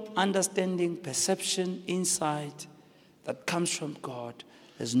wisdom, understanding, perception, insight that comes from God,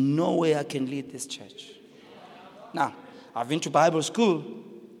 there's no way I can lead this church. Now, I've been to Bible school.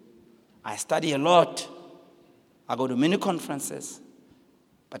 I study a lot. I go to many conferences.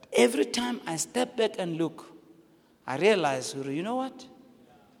 But every time I step back and look, I realize, you know what?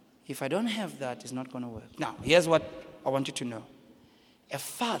 If I don't have that, it's not going to work. Now, here's what I want you to know. A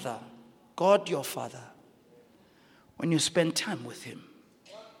father, God your father, when you spend time with him,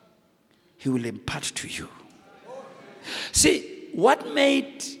 he will impart to you. See, what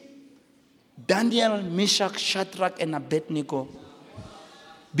made Daniel, Meshach, Shadrach, and Abednego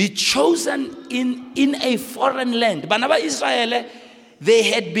be chosen in a foreign land? Banaba Israel, they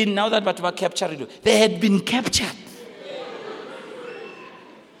had been, now that Batuba captured, they had been captured.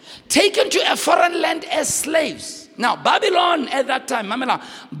 Taken to a foreign land as slaves. Now, Babylon at that time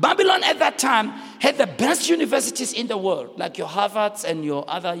had the best universities in the world, like your Harvards and your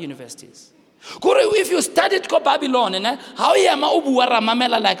other universities. If you studied Babylon, how you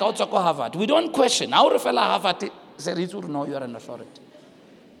are like Harvard? We don't question. How refer Harvard? No, you are an authority.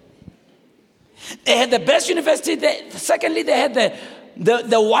 They had the best university. Secondly, they had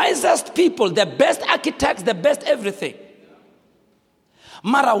the wisest people, the best architects, the best everything.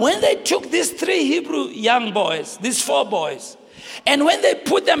 Mara, when they took these 3 Hebrew young boys, these 4 boys, and when they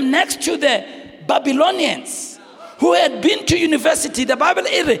put them next to the Babylonians who had been to university, the Bible,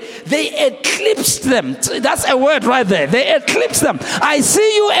 they eclipsed them. That's a word right there. They eclipsed them. I see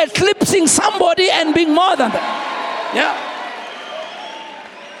you eclipsing somebody and being more than that. Yeah.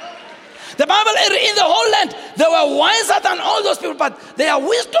 The Bible, in the whole land, they were wiser than all those people, but their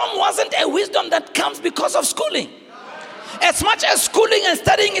wisdom wasn't a wisdom that comes because of schooling. As much as schooling and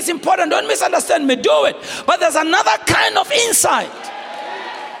studying is important, don't misunderstand me, do it. But there's another kind of insight.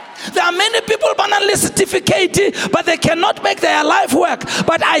 There are many people banally certificated, but they cannot make their life work.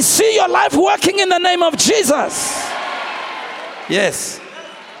 But I see your life working in the name of Jesus. Yes.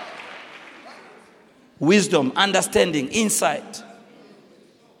 Wisdom, understanding, insight,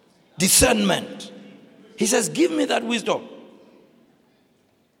 discernment. He says, give me that wisdom.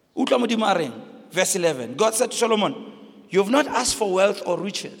 verse 11. God said to Solomon, you have not asked for wealth or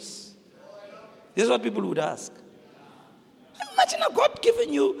riches. This is what people would ask. Imagine God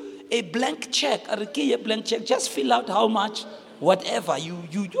giving you a blank check, a blank check. Just fill out how much, whatever. You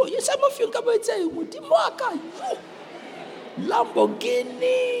some of you come and say,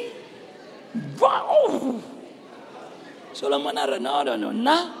 Lamborghini. Wow. Solomon,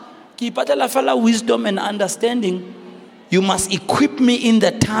 no. Wisdom and understanding. You must equip me in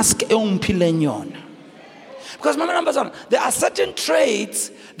the task. Because there are certain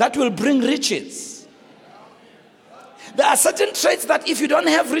traits that will bring riches. There are certain traits that if you don't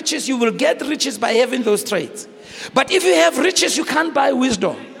have riches, you will get riches by having those traits. But if you have riches, you can't buy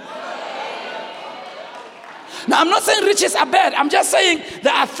wisdom. Now, I'm not saying riches are bad. I'm just saying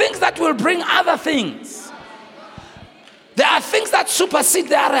there are things that will bring other things. There are things that supersede.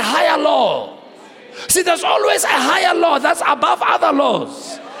 They are a higher law. See, there's always a higher law that's above other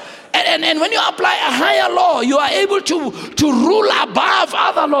laws. And when you apply a higher law, you are able to rule above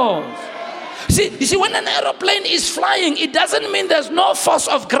other laws. You see, when an aeroplane is flying, it doesn't mean there's no force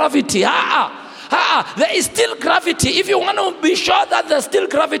of gravity. There is still gravity. If you want to be sure that there's still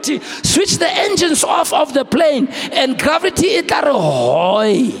gravity, switch the engines off of the plane, and gravity it are.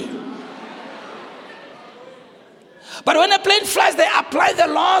 But when a plane flies, they apply the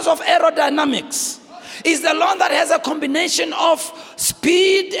laws of aerodynamics. It's the law that has a combination of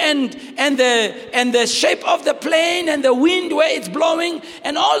speed and the shape of the plane and the wind where it's blowing,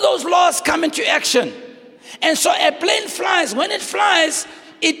 and all those laws come into action. And so a plane flies. When it flies,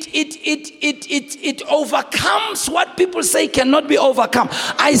 it overcomes what people say cannot be overcome.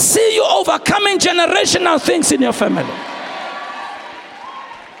 I see you overcoming generational things in your family.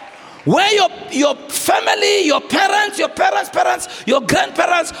 Where your family, your parents, your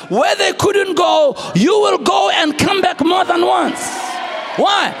grandparents, where they couldn't go, you will go and come back more than once.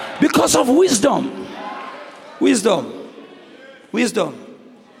 Why? Because of wisdom. Wisdom.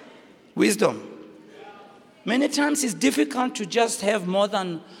 Many times it's difficult to just have more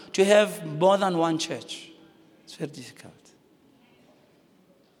than one church. It's very difficult.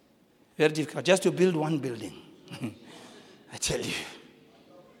 Very difficult. Just to build one building. I tell you.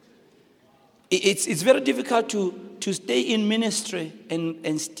 It's very difficult to stay in ministry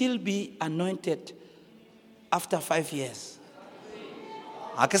and still be anointed after 5 years.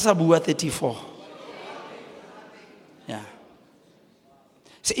 Akasabuwa 34. Yeah.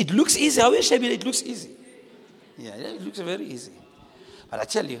 So it looks easy. I wish it looks easy. Yeah, it looks very easy. But I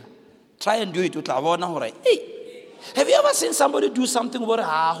tell you, try and do it. Hey, have you ever seen somebody do something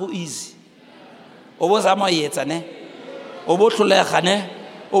who easy? Oh,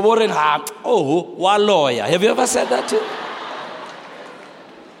 wa lawyer. Have you ever said that too?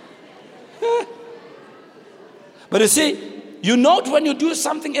 But you see, you note when you do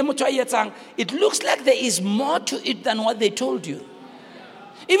something, it looks like there is more to it than what they told you.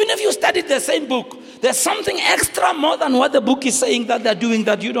 Even if you studied the same book, there's something extra more than what the book is saying that they're doing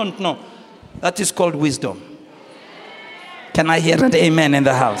that you don't know. That is called wisdom. Can I hear an amen in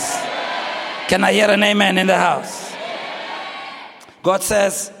the house? Can I hear an amen in the house? God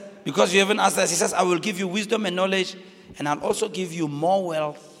says, because you haven't asked us, He says, I will give you wisdom and knowledge, and I'll also give you more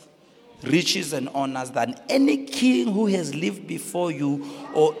wealth, riches and honors than any king who has lived before you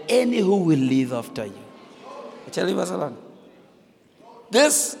or any who will live after you. I tell you, Basalan.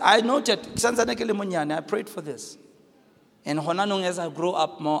 This, I noted, I prayed for this. And as I grow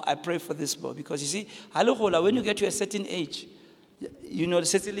up more, I pray for this more. Because you see, when you get to a certain age, you know,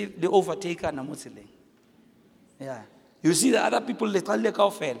 certainly the overtaker. Yeah. You see the other people, they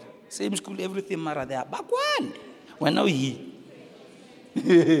fail. Same school, everything, mara there. Back one. When now he.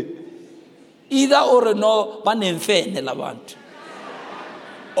 Either or no, banenfe nelabant.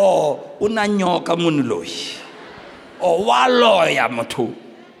 Or unanyoka munuloi. Or waloya matu.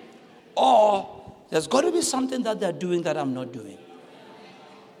 Or there's got to be something that they're doing that I'm not doing.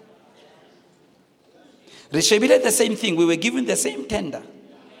 Rishabile, the same thing. We were given the same tender.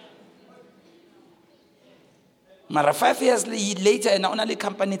 Mara 5 years later, and only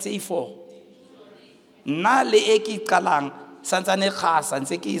company say 4. Na le eki kalang sansane khasa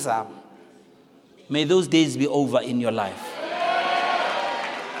nseki izam. May those days be over in your life.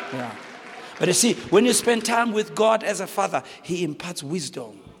 Yeah. But you see, when you spend time with God as a father, He imparts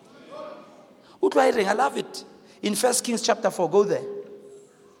wisdom. I love it. In 1 Kings chapter 4, go there.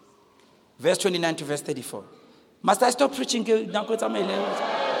 Verse 29 to verse 34. Must I stop preaching? Okay.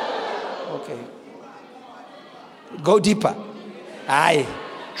 Go deeper. Aye.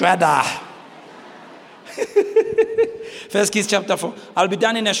 Trada. 1 Kings chapter 4. I'll be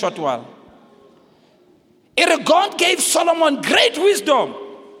done in a short while. God gave Solomon great wisdom.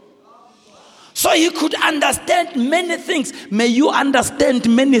 So he could understand many things. May you understand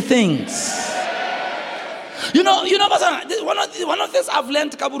many things. You know, one of the things I've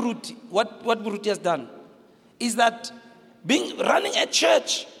learned, Kaburuti, what Buruti has done, is that running a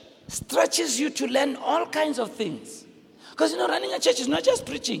church stretches you to learn all kinds of things. Because, running a church is not just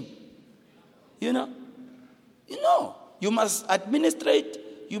preaching. You must administrate,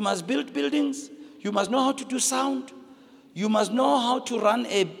 you must build buildings, you must know how to do sound, you must know how to run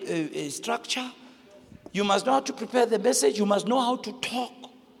a structure, you must know how to prepare the message, you must know how to talk,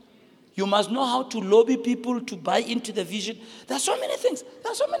 you must know how to lobby people to buy into the vision. There are so many things.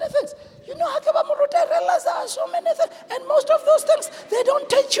 Hakaba Muruta realized there are so many things. And most of those things, they don't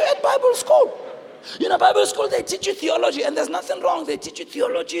teach you at Bible school. Bible school, they teach you theology, and there's nothing wrong. They teach you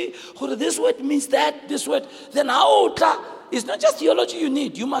theology. This word means that, this word. Then it's not just theology you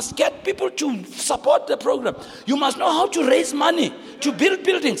need. You must get people to support the program. You must know how to raise money, to build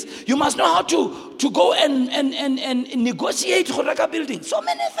buildings. You must know how to go and negotiate Horaka buildings. So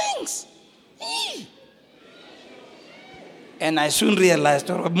many things. And I soon realized,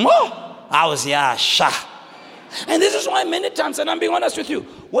 I was, And this is why many times, and I'm being honest with you,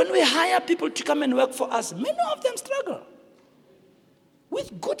 when we hire people to come and work for us, many of them struggle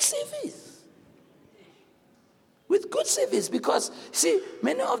with good CVs. With good CVs, because, see,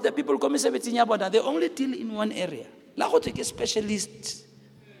 many of the people come they only deal in one area. Like take a specialist.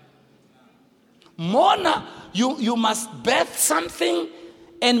 Mona, you must birth something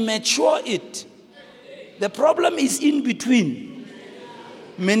and mature it. The problem is in between.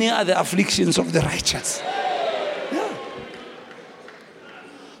 Many are the afflictions of the righteous.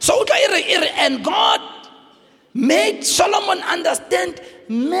 So, and God made Solomon understand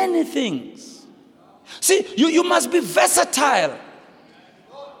many things. See, you must be versatile.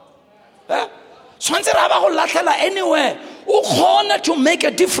 Anywhere, to make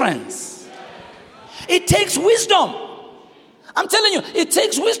a difference. It takes wisdom. I'm telling you, it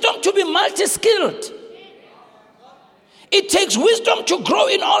takes wisdom to be multi-skilled. It takes wisdom to grow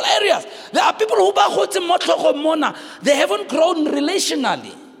in all areas. There are people who they haven't grown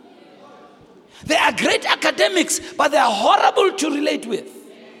relationally. They are great academics, but they are horrible to relate with.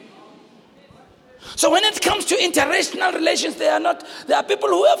 So when it comes to international relations, there are people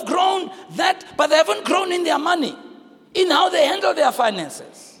who have grown that, but they haven't grown in their money, in how they handle their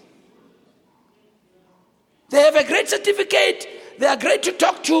finances. They have a great certificate, they are great to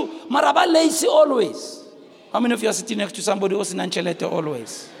talk to, maraba lazy always. How many of you are sitting next to somebody who's in Anchelete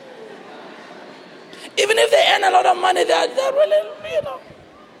always? Even if they earn a lot of money, they're really,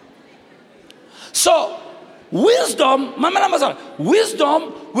 So, wisdom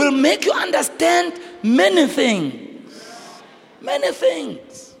will make you understand many things. Many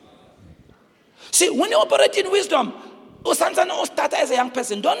things. See, when you operate in wisdom, start as a young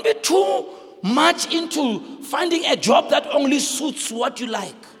person, don't be too much into finding a job that only suits what you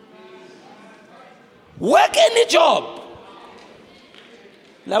like. Work any job.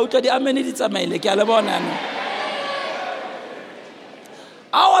 I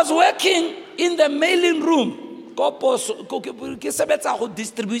was working in the mailing room.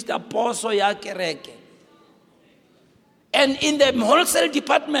 And in the wholesale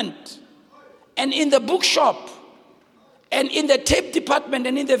department, and in the bookshop, and in the tape department,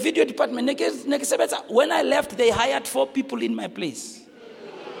 and in the video department. When I left, they hired 4 people in my place.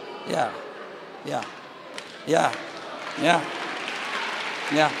 Yeah.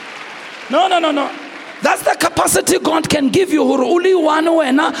 No. That's the capacity God can give you. Only one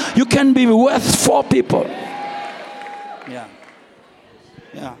way now, you can be worth 4 people. Yeah.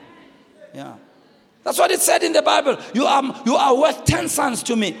 That's what it said in the Bible. You are worth 10 sons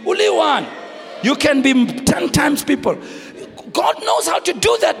to me. Only one. You can be 10 times people. God knows how to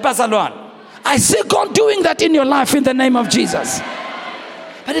do that, Bazalwan. I see God doing that in your life in the name of Jesus.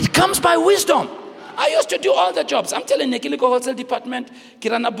 But it comes by wisdom. I used to do all the jobs. I'm telling you, Kiliko Wholesale Department,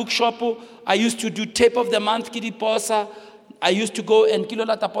 Kirana Bookshop. I used to do tape of the month, Kiri Posa. I used to go and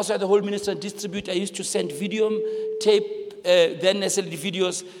Kilolata Posa, the whole minister, distribute. I used to send video, tape, then necessarily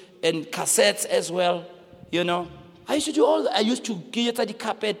videos and cassettes as well. I used to do all that. I used to get the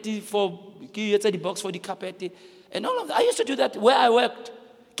carpet get the box for the carpet. And all of that. I used to do that where I worked.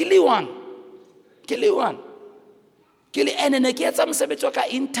 Kili one. And then I get some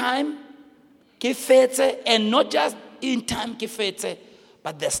in time. And not just in time,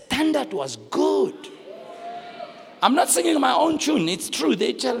 but the standard was good. I'm not singing my own tune. It's true.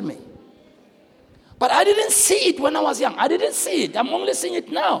 They tell me. But I didn't see it when I was young. I didn't see it. I'm only seeing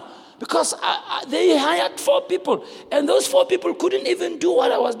it now. Because they hired 4 people. And those 4 people couldn't even do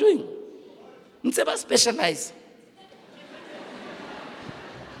what I was doing. It's about specialized.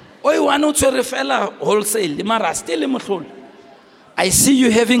 Oi wano tshwere fela wholesale, mara still motlholo. I see you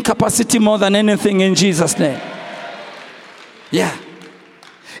having capacity more than anything in Jesus' name. Yeah.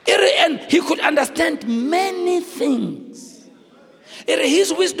 And he could understand many things.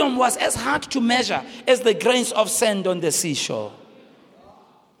 His wisdom was as hard to measure as the grains of sand on the seashore.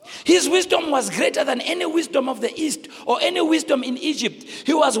 His wisdom was greater than any wisdom of the East or any wisdom in Egypt.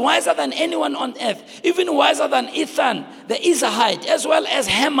 He was wiser than anyone on earth, even wiser than Ethan, the Ezrahite, as well as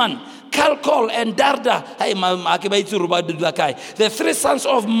Heman, Kalkol, and Darda, the three sons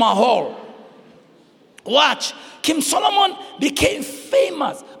of Mahol. Watch, King Solomon became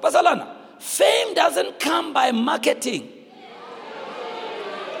famous. Bazalana, fame doesn't come by marketing.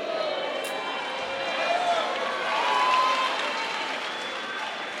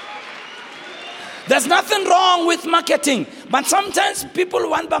 There's nothing wrong with marketing, but sometimes people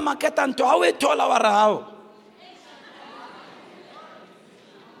want to market and to how it all.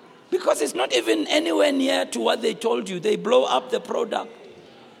 Because it's not even anywhere near to what they told you. They blow up the product.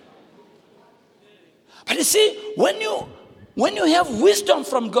 But you see, when you have wisdom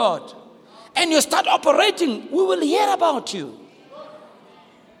from God and you start operating, we will hear about you.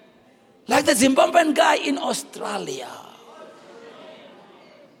 Like the Zimbabwean guy in Australia.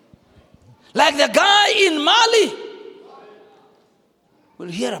 Like the guy in Mali. We'll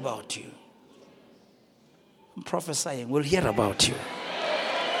hear about you. I'm prophesying, we'll hear about you.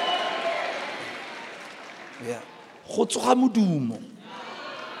 Yeah.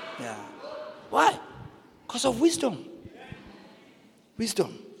 Yeah. Why? Because of wisdom.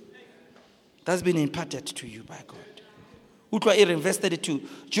 Wisdom. That's been imparted to you by God. Utwair invested it too.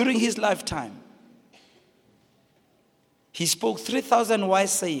 During his lifetime, he spoke 3,000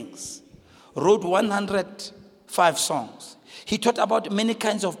 wise sayings, wrote 105 songs. He taught about many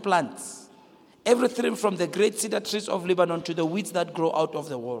kinds of plants, everything from the great cedar trees of Lebanon to the weeds that grow out of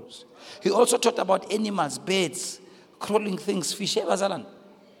the walls. He also taught about animals, birds, crawling things, fish.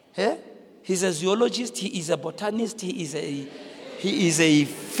 He's a zoologist, he is a botanist, he is a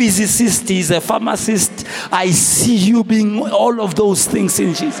physicist, he is a pharmacist. I see you being all of those things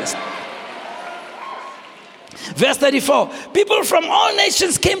in Jesus. Verse 34, people from all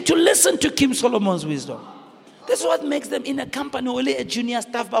nations came to listen to King Solomon's wisdom. This is what makes them in a company, only a junior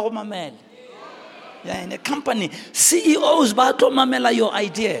staff, yeah, in a company, CEOs, your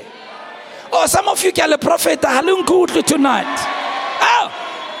idea. Oh, some of you can prophet tonight. Oh,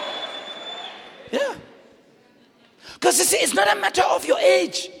 yeah. Because you see, it's not a matter of your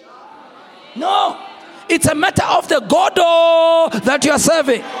age. No, it's a matter of the God that you are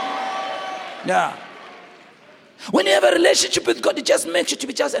serving. Yeah. When you have a relationship with God, it just makes you to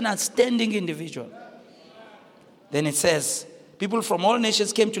be just an outstanding individual. Then it says, people from all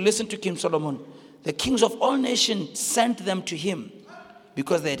nations came to listen to King Solomon. The kings of all nations sent them to him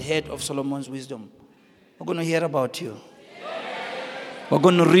because they had heard of Solomon's wisdom. We're going to hear about you. We're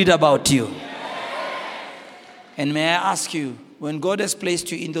going to read about you. And may I ask you, when God has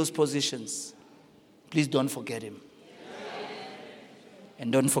placed you in those positions, please don't forget him.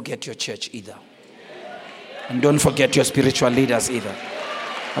 And don't forget your church either. And don't forget your spiritual leaders either.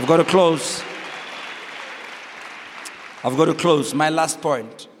 I've got to close. My last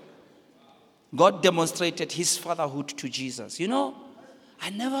point. God demonstrated his fatherhood to Jesus. You know, I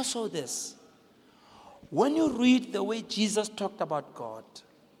never saw this. When you read the way Jesus talked about God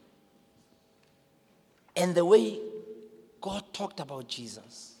and the way God talked about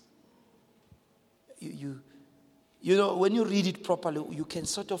Jesus, you know, when you read it properly, you can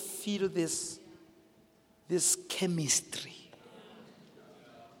sort of feel this chemistry.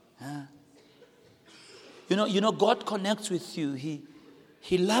 You know, God connects with you.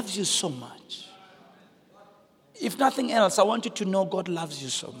 He loves you so much. If nothing else, I want you to know God loves you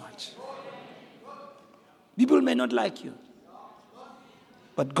so much. People may not like you,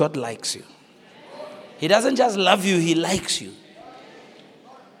 but God likes you. He doesn't just love you, he likes you.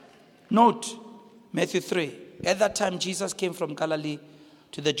 Note, Matthew 3. At that time, Jesus came from Galilee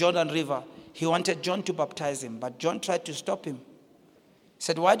to the Jordan River. He wanted John to baptize him, but John tried to stop him. He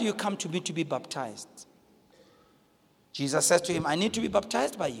said, "Why do you come to me to be baptized?" Jesus says to him, "I need to be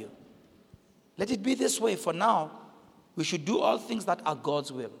baptized by you. Let it be this way. For now, we should do all things that are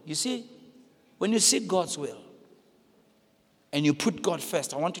God's will." You see, when you seek God's will and you put God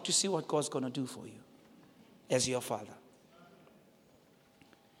first, I want you to see what God's going to do for you as your father.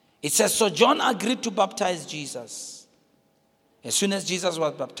 It says, so John agreed to baptize Jesus. As soon as Jesus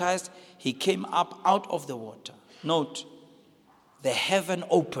was baptized, he came up out of the water. Note, the heaven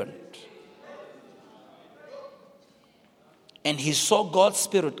opened. And he saw God's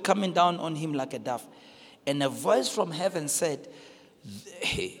Spirit coming down on him like a dove. And a voice from heaven said,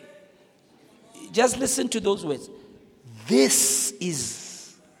 just listen to those words. This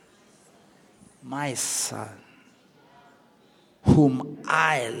is my son, whom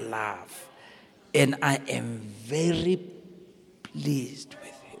I love, and I am very pleased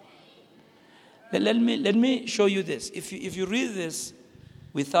with him. Let me show you this. If you read this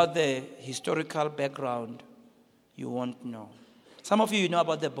without the historical background, you won't know. Some of you know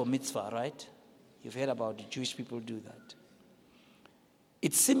about the bar mitzvah, right? You've heard about the Jewish people do that.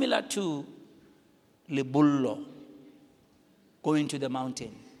 It's similar to lebullo, going to the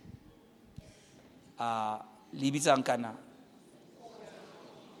mountain. Libizankana.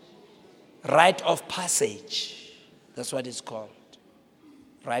 Rite of passage. That's what it's called.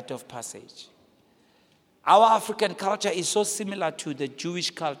 Rite of passage. Our African culture is so similar to the Jewish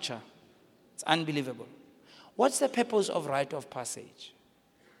culture. It's unbelievable. What's the purpose of rite of passage?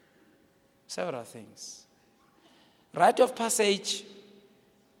 Several things. Rite of passage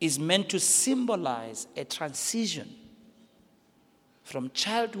is meant to symbolize a transition from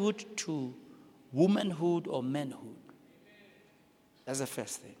childhood to womanhood or manhood. That's the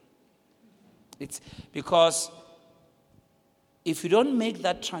first thing. It's because if you don't make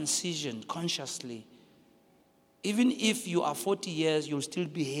that transition consciously, even if you are 40 years, you'll still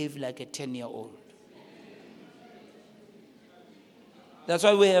behave like a 10-year-old. That's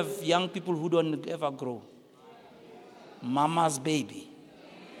why we have young people who don't ever grow. Mama's baby.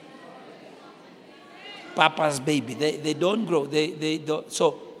 Papa's baby. They don't grow. They don't.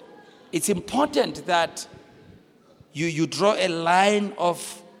 So it's important that you draw a line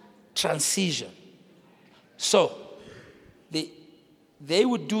of transition. So they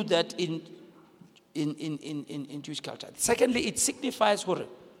would do that in Jewish culture. Secondly, it signifies what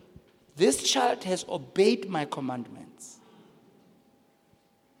this child has obeyed my commandments.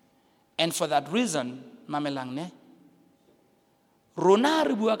 And for that reason, mamelang ne, rona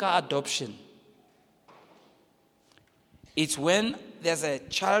re bua ka adoption. It's when there's a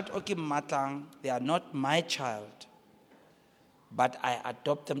child oki matang, they are not my child, but I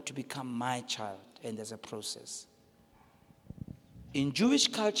adopt them to become my child, and there's a process. In Jewish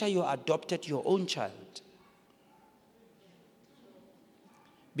culture, you adopted your own child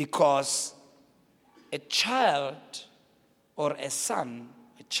because a child or a son,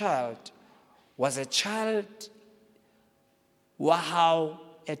 a child, was a child wahau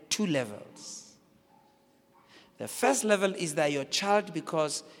at two levels. The first level is that your child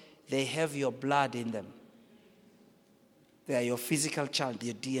because they have your blood in them. They are your physical child,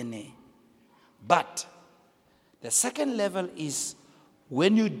 your DNA. But the second level is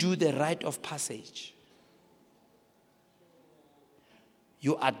when you do the rite of passage.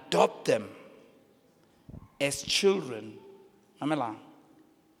 You adopt them as children,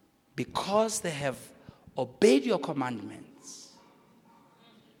 because they have obeyed your commandments.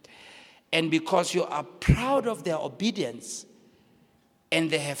 And because you are proud of their obedience and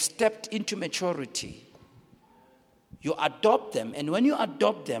they have stepped into maturity, you adopt them. And when you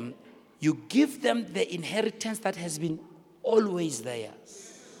adopt them, you give them the inheritance that has been always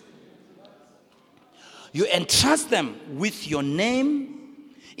theirs. You entrust them with your name.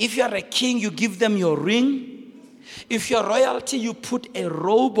 If you are a king, you give them your ring. If you're royalty, you put a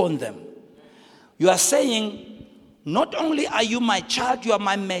robe on them. You are saying, not only are you my child, you are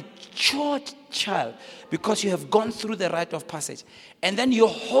my mature child because you have gone through the rite of passage. And then you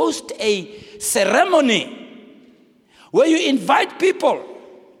host a ceremony where you invite people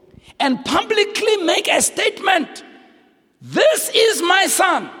and publicly make a statement. This is my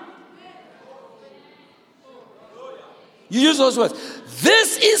son. You use those words.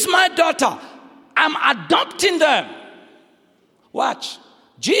 This is my daughter. I'm adopting them. Watch.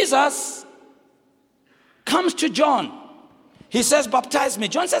 Jesus comes to John. He says, baptize me.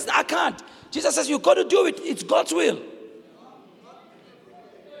 John says, I can't. Jesus says, you've got to do it. It's God's will.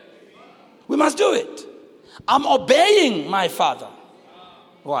 We must do it. I'm obeying my father.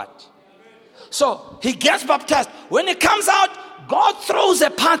 What? So he gets baptized. When he comes out, God throws a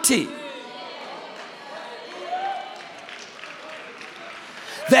party.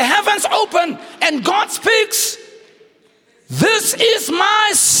 The heavens open and God speaks. This is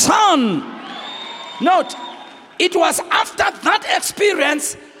my son. Note, it was after that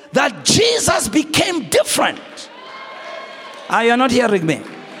experience that Jesus became different. You're not hearing me.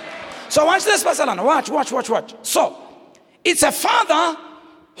 So watch this, Pastor Lana. Watch. So, it's a father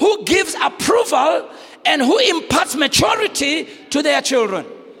who gives approval and who imparts maturity to their children.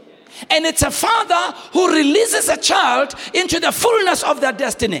 And it's a father who releases a child into the fullness of their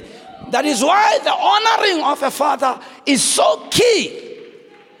destiny. That is why the honoring of a father is so key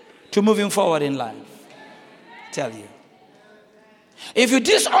to moving forward in life. Tell you. If you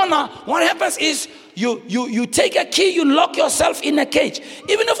dishonor, what happens is you take a key, you lock yourself in a cage.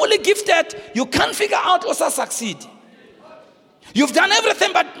 Even if only gifted, you can't figure out or succeed. You've done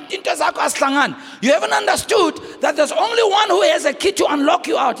everything, but you haven't understood that there's only one who has a key to unlock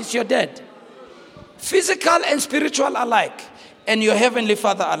you out. It's your dad. Physical and spiritual alike, and your heavenly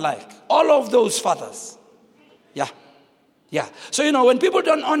Father alike. All of those fathers. Yeah. So, when people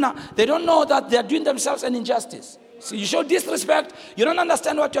don't honor, they don't know that they're doing themselves an injustice. So you show disrespect, you don't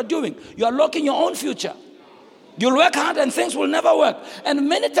understand what you're doing. You are locking your own future. You'll work hard and things will never work. And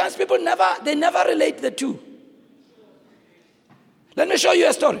many times people never relate the two. Let me show you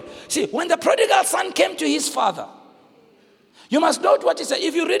a story. See, when the prodigal son came to his father, you must note what he said.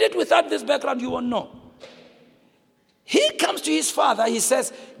 If you read it without this background, you won't know. He comes to his father, he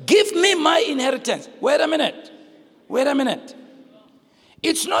says, give me my inheritance. Wait a minute.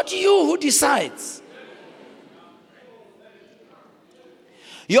 It's not you who decides.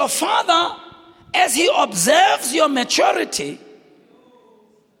 Your father, as he observes your maturity,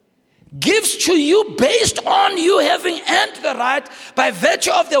 gives to you based on you having earned the right by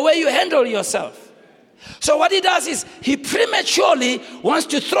virtue of the way you handle yourself. So what he does is he prematurely wants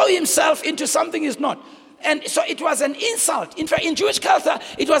to throw himself into something he's not. And so it was an insult. In fact, in Jewish culture,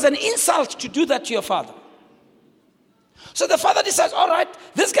 it was an insult to do that to your father. So the father decides, all right,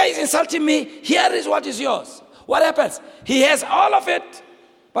 this guy is insulting me. Here is what is yours. What happens? He has all of it.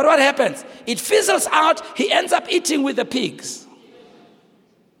 But what happens? It fizzles out. He ends up eating with the pigs.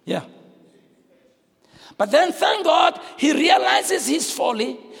 Yeah. But then, thank God, he realizes his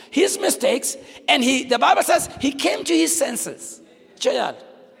folly, his mistakes, and the Bible says he came to his senses.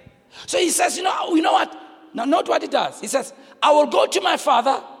 So he says, you know what? Now, note what he does. He says, I will go to my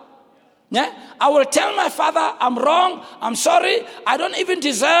father. Yeah? I will tell my father I'm wrong. I'm sorry. I don't even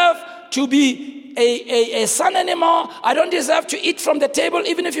deserve to be a son anymore. I don't deserve to eat from the table,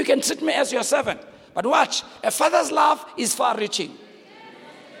 even if you can treat me as your servant. But watch, a father's love is far-reaching.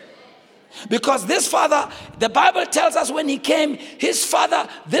 Because this father, the Bible tells us when he came, this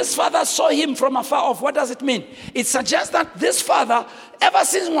father saw him from afar off. What does it mean? It suggests that this father, ever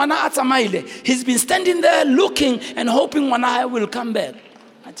since Wana Atamaile, he's been standing there looking and hoping Wana will come back.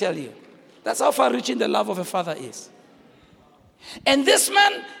 I tell you, that's how far-reaching the love of a father is. And this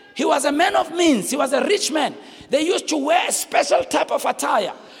man, he was a man of means. He was a rich man. They used to wear a special type of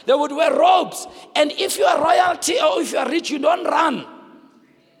attire. They would wear robes. And if you are royalty or if you are rich, you don't run.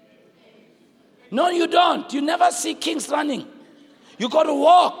 No, you don't. You never see kings running. You got to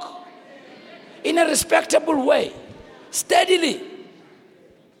walk in a respectable way, steadily,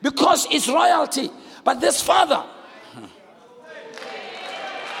 because it's royalty. But this father,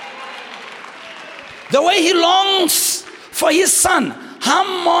 the way he longs for his son,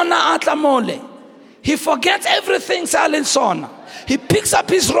 Hamona Atlamole. He forgets everything, Silent Son. He picks up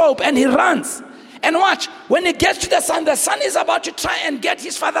his robe and he runs. And watch, when he gets to the son is about to try and get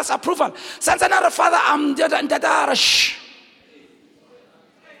his father's approval. Son's another father,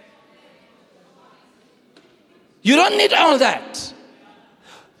 you don't need all that.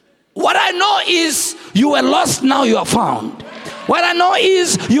 What I know is you were lost, now you are found. What I know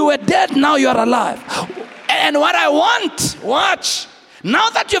is you were dead, now you are alive. And what I want, watch, now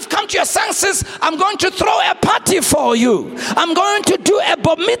that you've come to your senses, I'm going to throw a party for you. I'm going to do a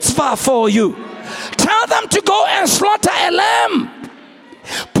bar mitzvah for you. Tell them to go and slaughter a lamb.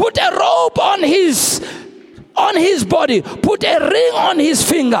 Put a robe on his body. Put a ring on his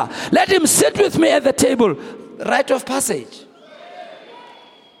finger. Let him sit with me at the table. Rite of passage.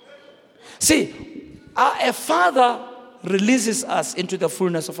 See, a father releases us into the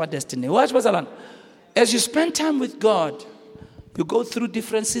fullness of our destiny. Watch, Basalan. As you spend time with God, you go through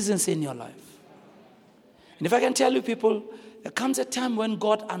different seasons in your life. And if I can tell you, people, there comes a time when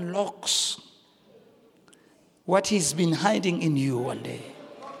God unlocks what he's been hiding in you one day.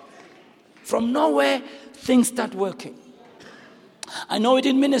 From nowhere, things start working. I know it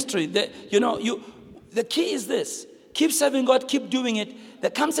in ministry. The key is this. Keep serving God, keep doing it.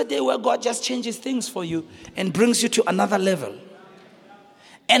 There comes a day where God just changes things for you and brings you to another level.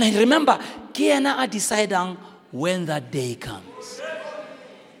 And remember, Kiana are deciding when that day comes.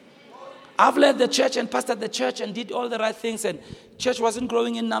 I've led the church and pastored the church and did all the right things, and church wasn't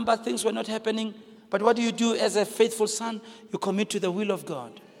growing in number, things were not happening. But what do you do as a faithful son? You commit to the will of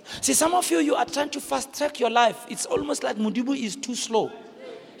God. See, some of you are trying to fast track your life. It's almost like Mudibu is too slow.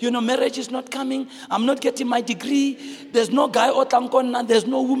 Marriage is not coming. I'm not getting my degree. There's no guy otankon, there's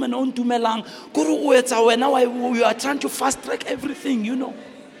no woman on tumelang. Now you are trying to fast track everything,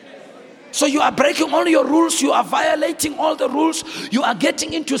 So you are breaking all your rules. You are violating all the rules. You are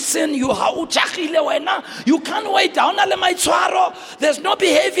getting into sin. You can't wait down. There's no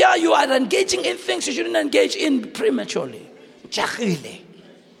behavior. You are engaging in things you shouldn't engage in prematurely. And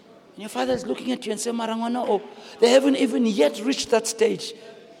your father is looking at you and saying, Marangwana, oh, they haven't even yet reached that stage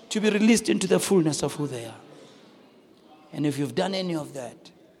to be released into the fullness of who they are. And if you've done any of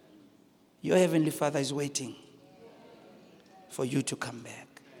that, your Heavenly Father is waiting for you to come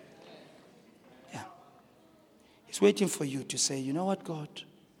back. Yeah. He's waiting for you to say, you know what, God?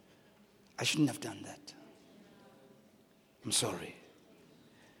 I shouldn't have done that. I'm sorry.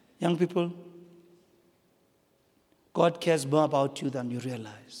 Young people, God cares more about you than you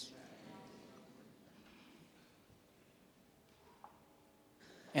realize.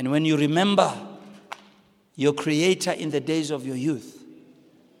 And when you remember your Creator in the days of your youth,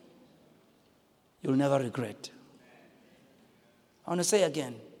 you'll never regret. I want to say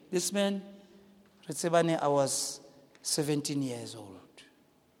again, this man, Retsebane, I was 17 years old.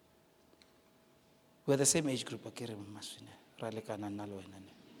 We're the same age group.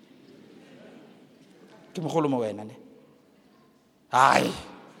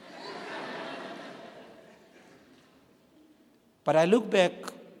 But I look back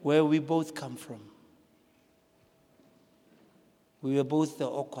where we both come from. We were both the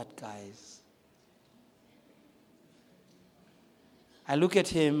awkward guys. I look at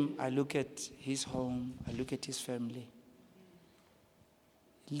him, I look at his home, I look at his family.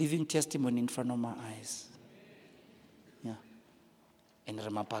 Living testimony in front of my eyes. Yeah. And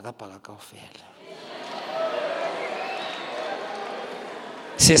remapaga-paga kaofela.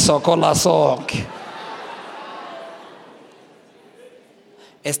 Sisokola sonke.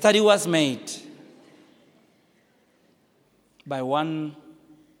 A study was made by one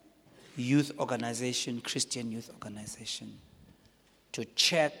youth organization, Christian youth organization, to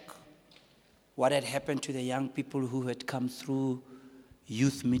check what had happened to the young people who had come through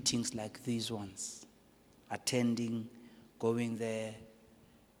youth meetings like these ones, attending, going there,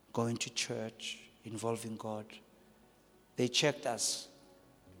 going to church, involving God. They checked us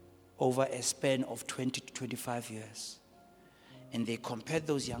over a span of 20 to 25 years. And they compared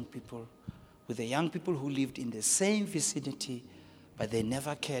those young people with the young people who lived in the same vicinity, but they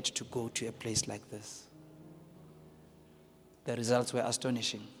never cared to go to a place like this. The results were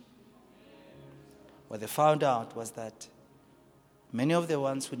astonishing. What they found out was that many of the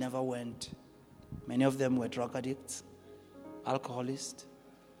ones who never went, many of them were drug addicts, alcoholists,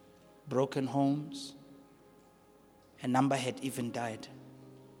 broken homes. A number had even died.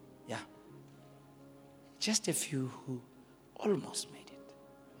 Yeah. Just a few who almost made it.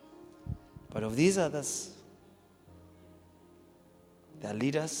 But of these others, they're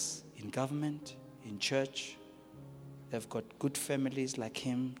leaders in government, in church. They've got good families like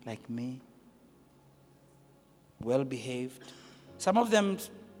him, like me. Well-behaved. Some of them,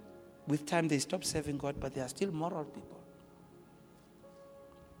 with time, they stop serving God, but they are still moral people.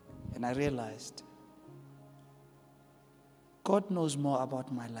 And I realized, God knows more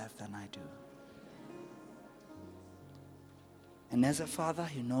about my life than I do. And as a father,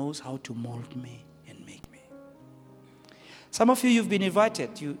 he knows how to mold me and make me. Some of you, you've been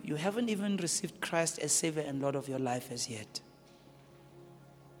invited. You haven't even received Christ as Savior and Lord of your life as yet.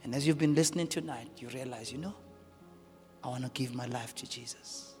 And as you've been listening tonight, you realize, I want to give my life to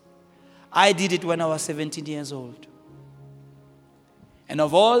Jesus. I did it when I was 17 years old. And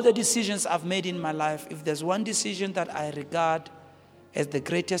of all the decisions I've made in my life, if there's one decision that I regard as the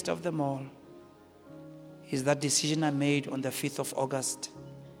greatest of them all, is that decision I made on the 5th of August,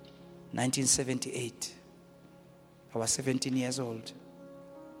 1978. I was 17 years old.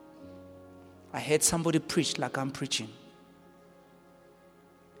 I heard somebody preach like I'm preaching.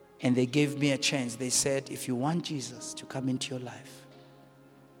 And they gave me a chance. They said, if you want Jesus to come into your life,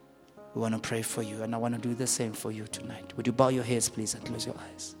 we want to pray for you. And I want to do the same for you tonight. Would you bow your heads, please, and close your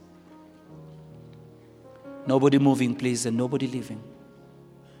eyes? Nobody moving, please, and nobody leaving.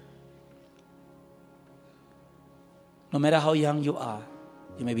 No matter how young you are,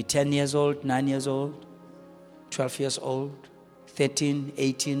 you may be 10 years old, 9 years old, 12 years old, 13,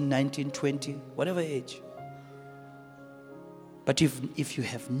 18, 19, 20, whatever age. But if you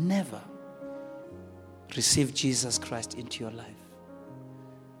have never received Jesus Christ into your life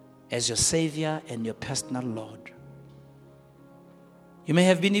as your Savior and your personal Lord, you may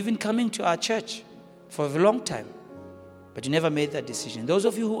have been even coming to our church for a long time, but you never made that decision. Those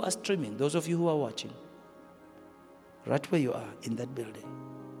of you who are streaming, those of you who are watching, right where you are in that building,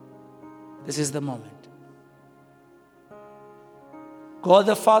 this is the moment. God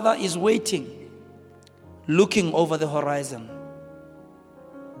the Father is waiting, looking over the horizon,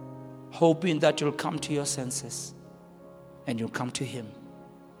 hoping that you'll come to your senses and you'll come to Him.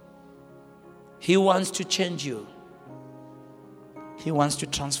 He wants to change you. He wants to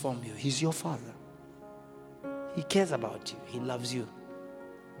transform you. He's your Father. He cares about you. He loves you.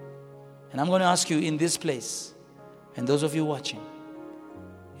 And I'm going to ask you in this place, and those of you watching,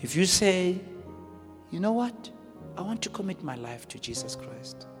 if you say, you know what? I want to commit my life to Jesus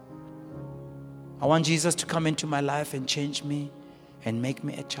Christ. I want Jesus to come into my life and change me and make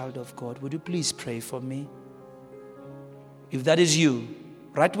me a child of God. Would you please pray for me? If that is you,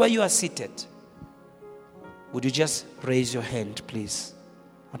 right where you are seated, would you just raise your hand, please?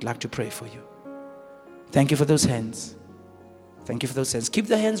 I'd like to pray for you. Thank you for those hands. Thank you for those hands. Keep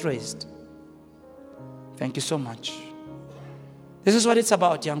the hands raised. Thank you so much. This is what it's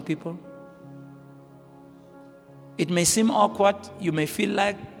about, young people. It may seem awkward. You may feel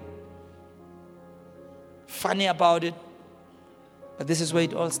like funny about it. But this is where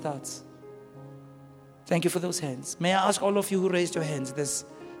it all starts. Thank you for those hands. May I ask all of you who raised your hands, there's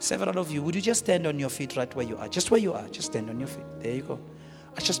several of you, would you just stand on your feet right where you are? Just where you are. Just stand on your feet. There you go.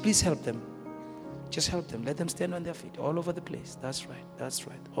 Just please help them. Just help them. Let them stand on their feet all over the place. That's right. That's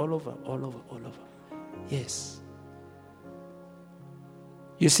right. All over, all over, all over. Yes.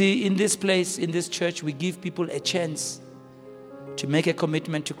 You see, in this place, in this church, we give people a chance to make a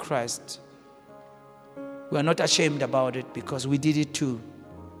commitment to Christ. We are not ashamed about it because we did it too.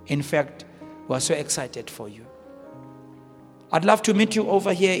 In fact, we are so excited for you. I'd love to meet you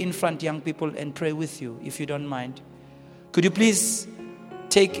over here in front, young people, and pray with you, if you don't mind. Could you please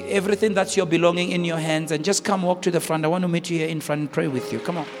take everything that's your belonging in your hands and just come walk to the front? I want to meet you here in front and pray with you.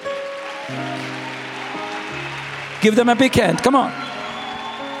 Come on. Give them a big hand. Come on.